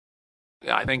B?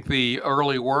 Yeah, I think the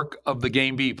early work of the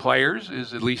Game B players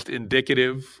is at least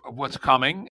indicative of what's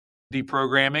coming.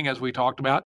 Deprogramming, as we talked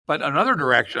about. But another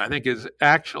direction I think is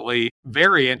actually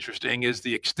very interesting is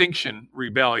the Extinction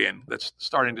Rebellion that's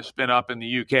starting to spin up in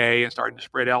the UK and starting to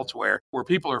spread elsewhere, where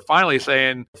people are finally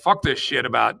saying, fuck this shit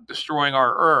about destroying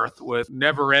our Earth with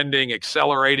never-ending,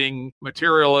 accelerating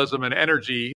materialism and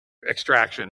energy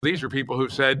extraction. These are people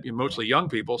who've said, mostly young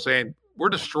people, saying, we're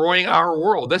destroying our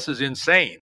world. This is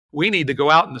insane. We need to go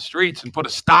out in the streets and put a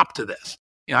stop to this.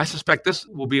 I suspect this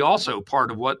will be also part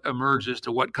of what emerges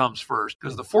to what comes first,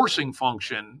 because the forcing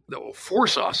function that will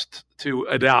force us to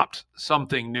adopt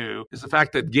something new is the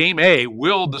fact that Game A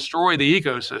will destroy the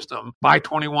ecosystem by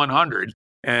 2100.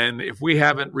 And if we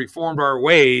haven't reformed our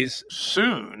ways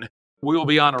soon, we will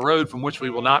be on a road from which we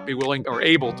will not be willing or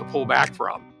able to pull back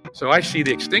from. So I see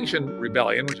the Extinction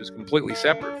Rebellion, which is completely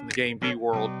separate from the Game B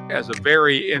world, as a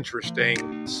very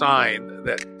interesting sign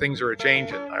that things are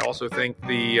changing. I also think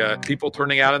the people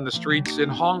turning out in the streets in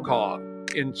Hong Kong,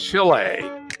 in Chile,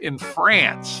 in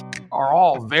France are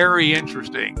all very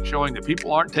interesting, showing that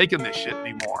people aren't taking this shit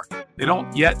anymore. They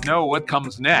don't yet know what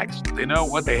comes next. They know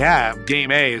what they have.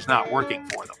 Game A is not working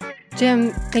for them.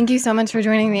 Jim, thank you so much for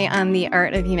joining me on The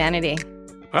Art of Humanity.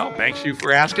 Well, thanks you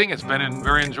for asking. It's been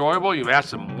very enjoyable. You've asked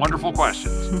some wonderful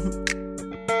questions.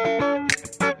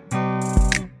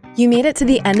 You made it to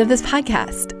the end of this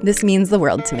podcast. This means the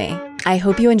world to me. I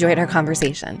hope you enjoyed our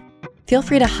conversation. Feel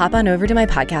free to hop on over to my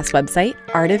podcast website,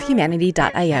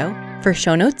 artofhumanity.io, for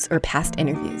show notes or past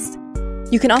interviews.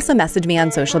 You can also message me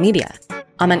on social media.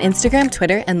 I'm on Instagram,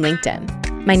 Twitter, and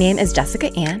LinkedIn. My name is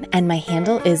Jessica Ann, and my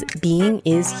handle is Being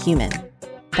is Human.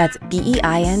 That's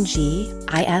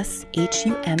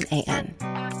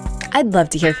BEINGISHUMAN. I'd love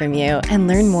to hear from you and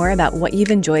learn more about what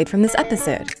you've enjoyed from this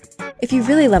episode. If you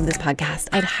really love this podcast,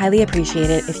 I'd highly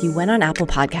appreciate it if you went on Apple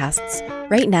Podcasts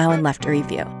right now and left a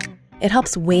review. It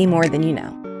helps way more than you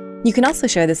know. You can also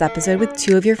share this episode with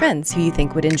 2 of your friends who you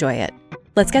think would enjoy it.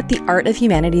 Let's get the Art of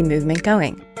Humanity movement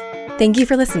going. Thank you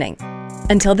for listening.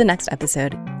 Until the next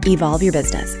episode, evolve your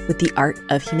business with the Art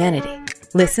of Humanity.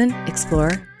 Listen,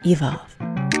 explore, evolve.